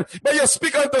man, but you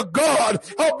speak unto God.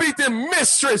 Howbeit in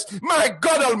mysteries, my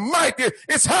God Almighty,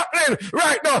 it's happening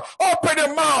right now. Open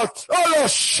your mouth. Oh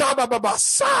Lord,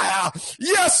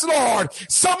 yes, Lord.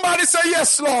 Somebody say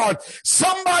yes, Lord.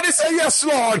 Somebody say yes,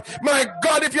 Lord. My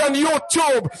God, if you're on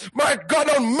YouTube, my God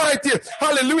Almighty,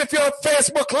 hallelujah, if you're on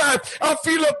Facebook Live, I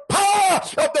feel the power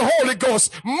of the Holy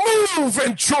Ghost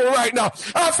moving through right now.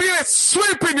 I feel it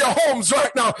sweeping your homes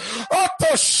right now.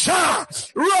 Kosha.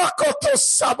 Rakoto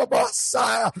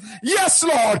Sababasaya. Yes,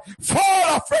 Lord.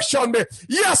 Fall afresh on me.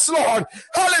 Yes, Lord.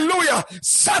 Hallelujah.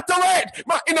 Saturate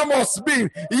my innermost being.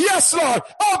 Yes, Lord.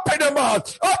 Open the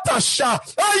mouth. Otasha.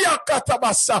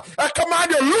 Ayakatabasa. I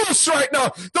command you loose right now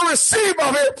to receive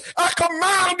of it. I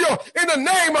command you in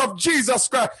the name of Jesus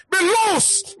Christ. Be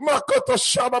loose. Makoto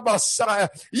Shababasaya.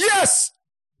 Yes.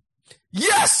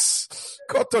 Yes.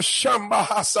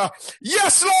 Kotoshambahasa.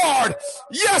 Yes, Lord.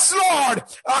 Yes, Lord.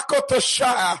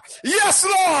 Akotoshaya. Yes,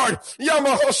 Lord.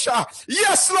 Yamahosha.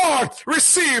 Yes, Lord.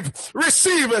 Receive it.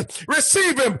 Receive him.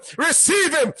 Receive him.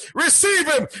 Receive him. Receive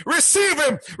him. Receive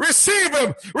him. Receive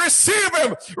him. Receive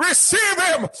him. Receive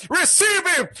him. Receive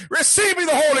him. Receiving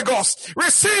the Holy Ghost.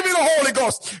 Receiving the Holy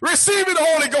Ghost. Receiving the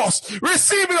Holy Ghost.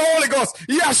 Receiving the Holy Ghost.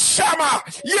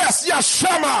 Yashama. Yes,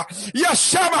 Yashama.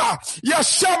 Yashama.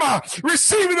 Yashama.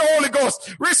 Receiving the Holy Ghost.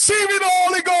 Receiving the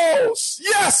Holy Ghost.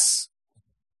 Yes.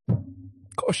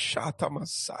 Koshata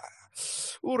Messiah.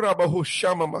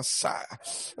 Urabahushama Messiah.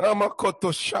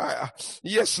 Amakotoshaya.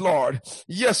 Yes, Lord.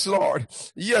 Yes, Lord.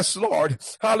 Yes, Lord.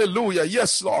 Hallelujah.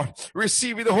 Yes, Lord.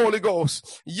 Receiving the Holy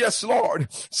Ghost. Yes, Lord.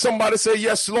 Somebody say,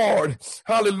 yes, Lord.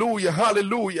 Hallelujah.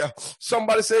 Hallelujah.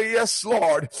 Somebody say, yes,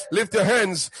 Lord. Lift your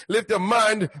hands. Lift your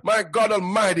mind. My God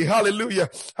Almighty. Hallelujah.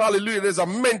 Hallelujah. There's a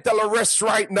mental arrest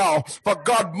right now. For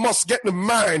God must get the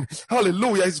mind.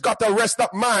 Hallelujah. He's got to arrest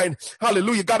that mind.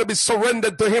 Hallelujah. Got to be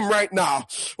surrendered to him right now.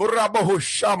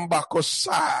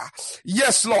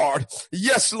 Yes, Lord.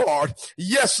 Yes, Lord.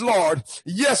 Yes, Lord.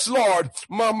 Yes, Lord.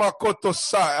 Mama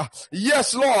Kotosaya.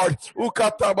 Yes, Lord.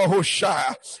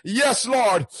 Ukatabahoshaya. Yes,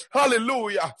 Lord.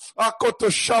 Hallelujah.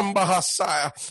 Akotoshambahasaya.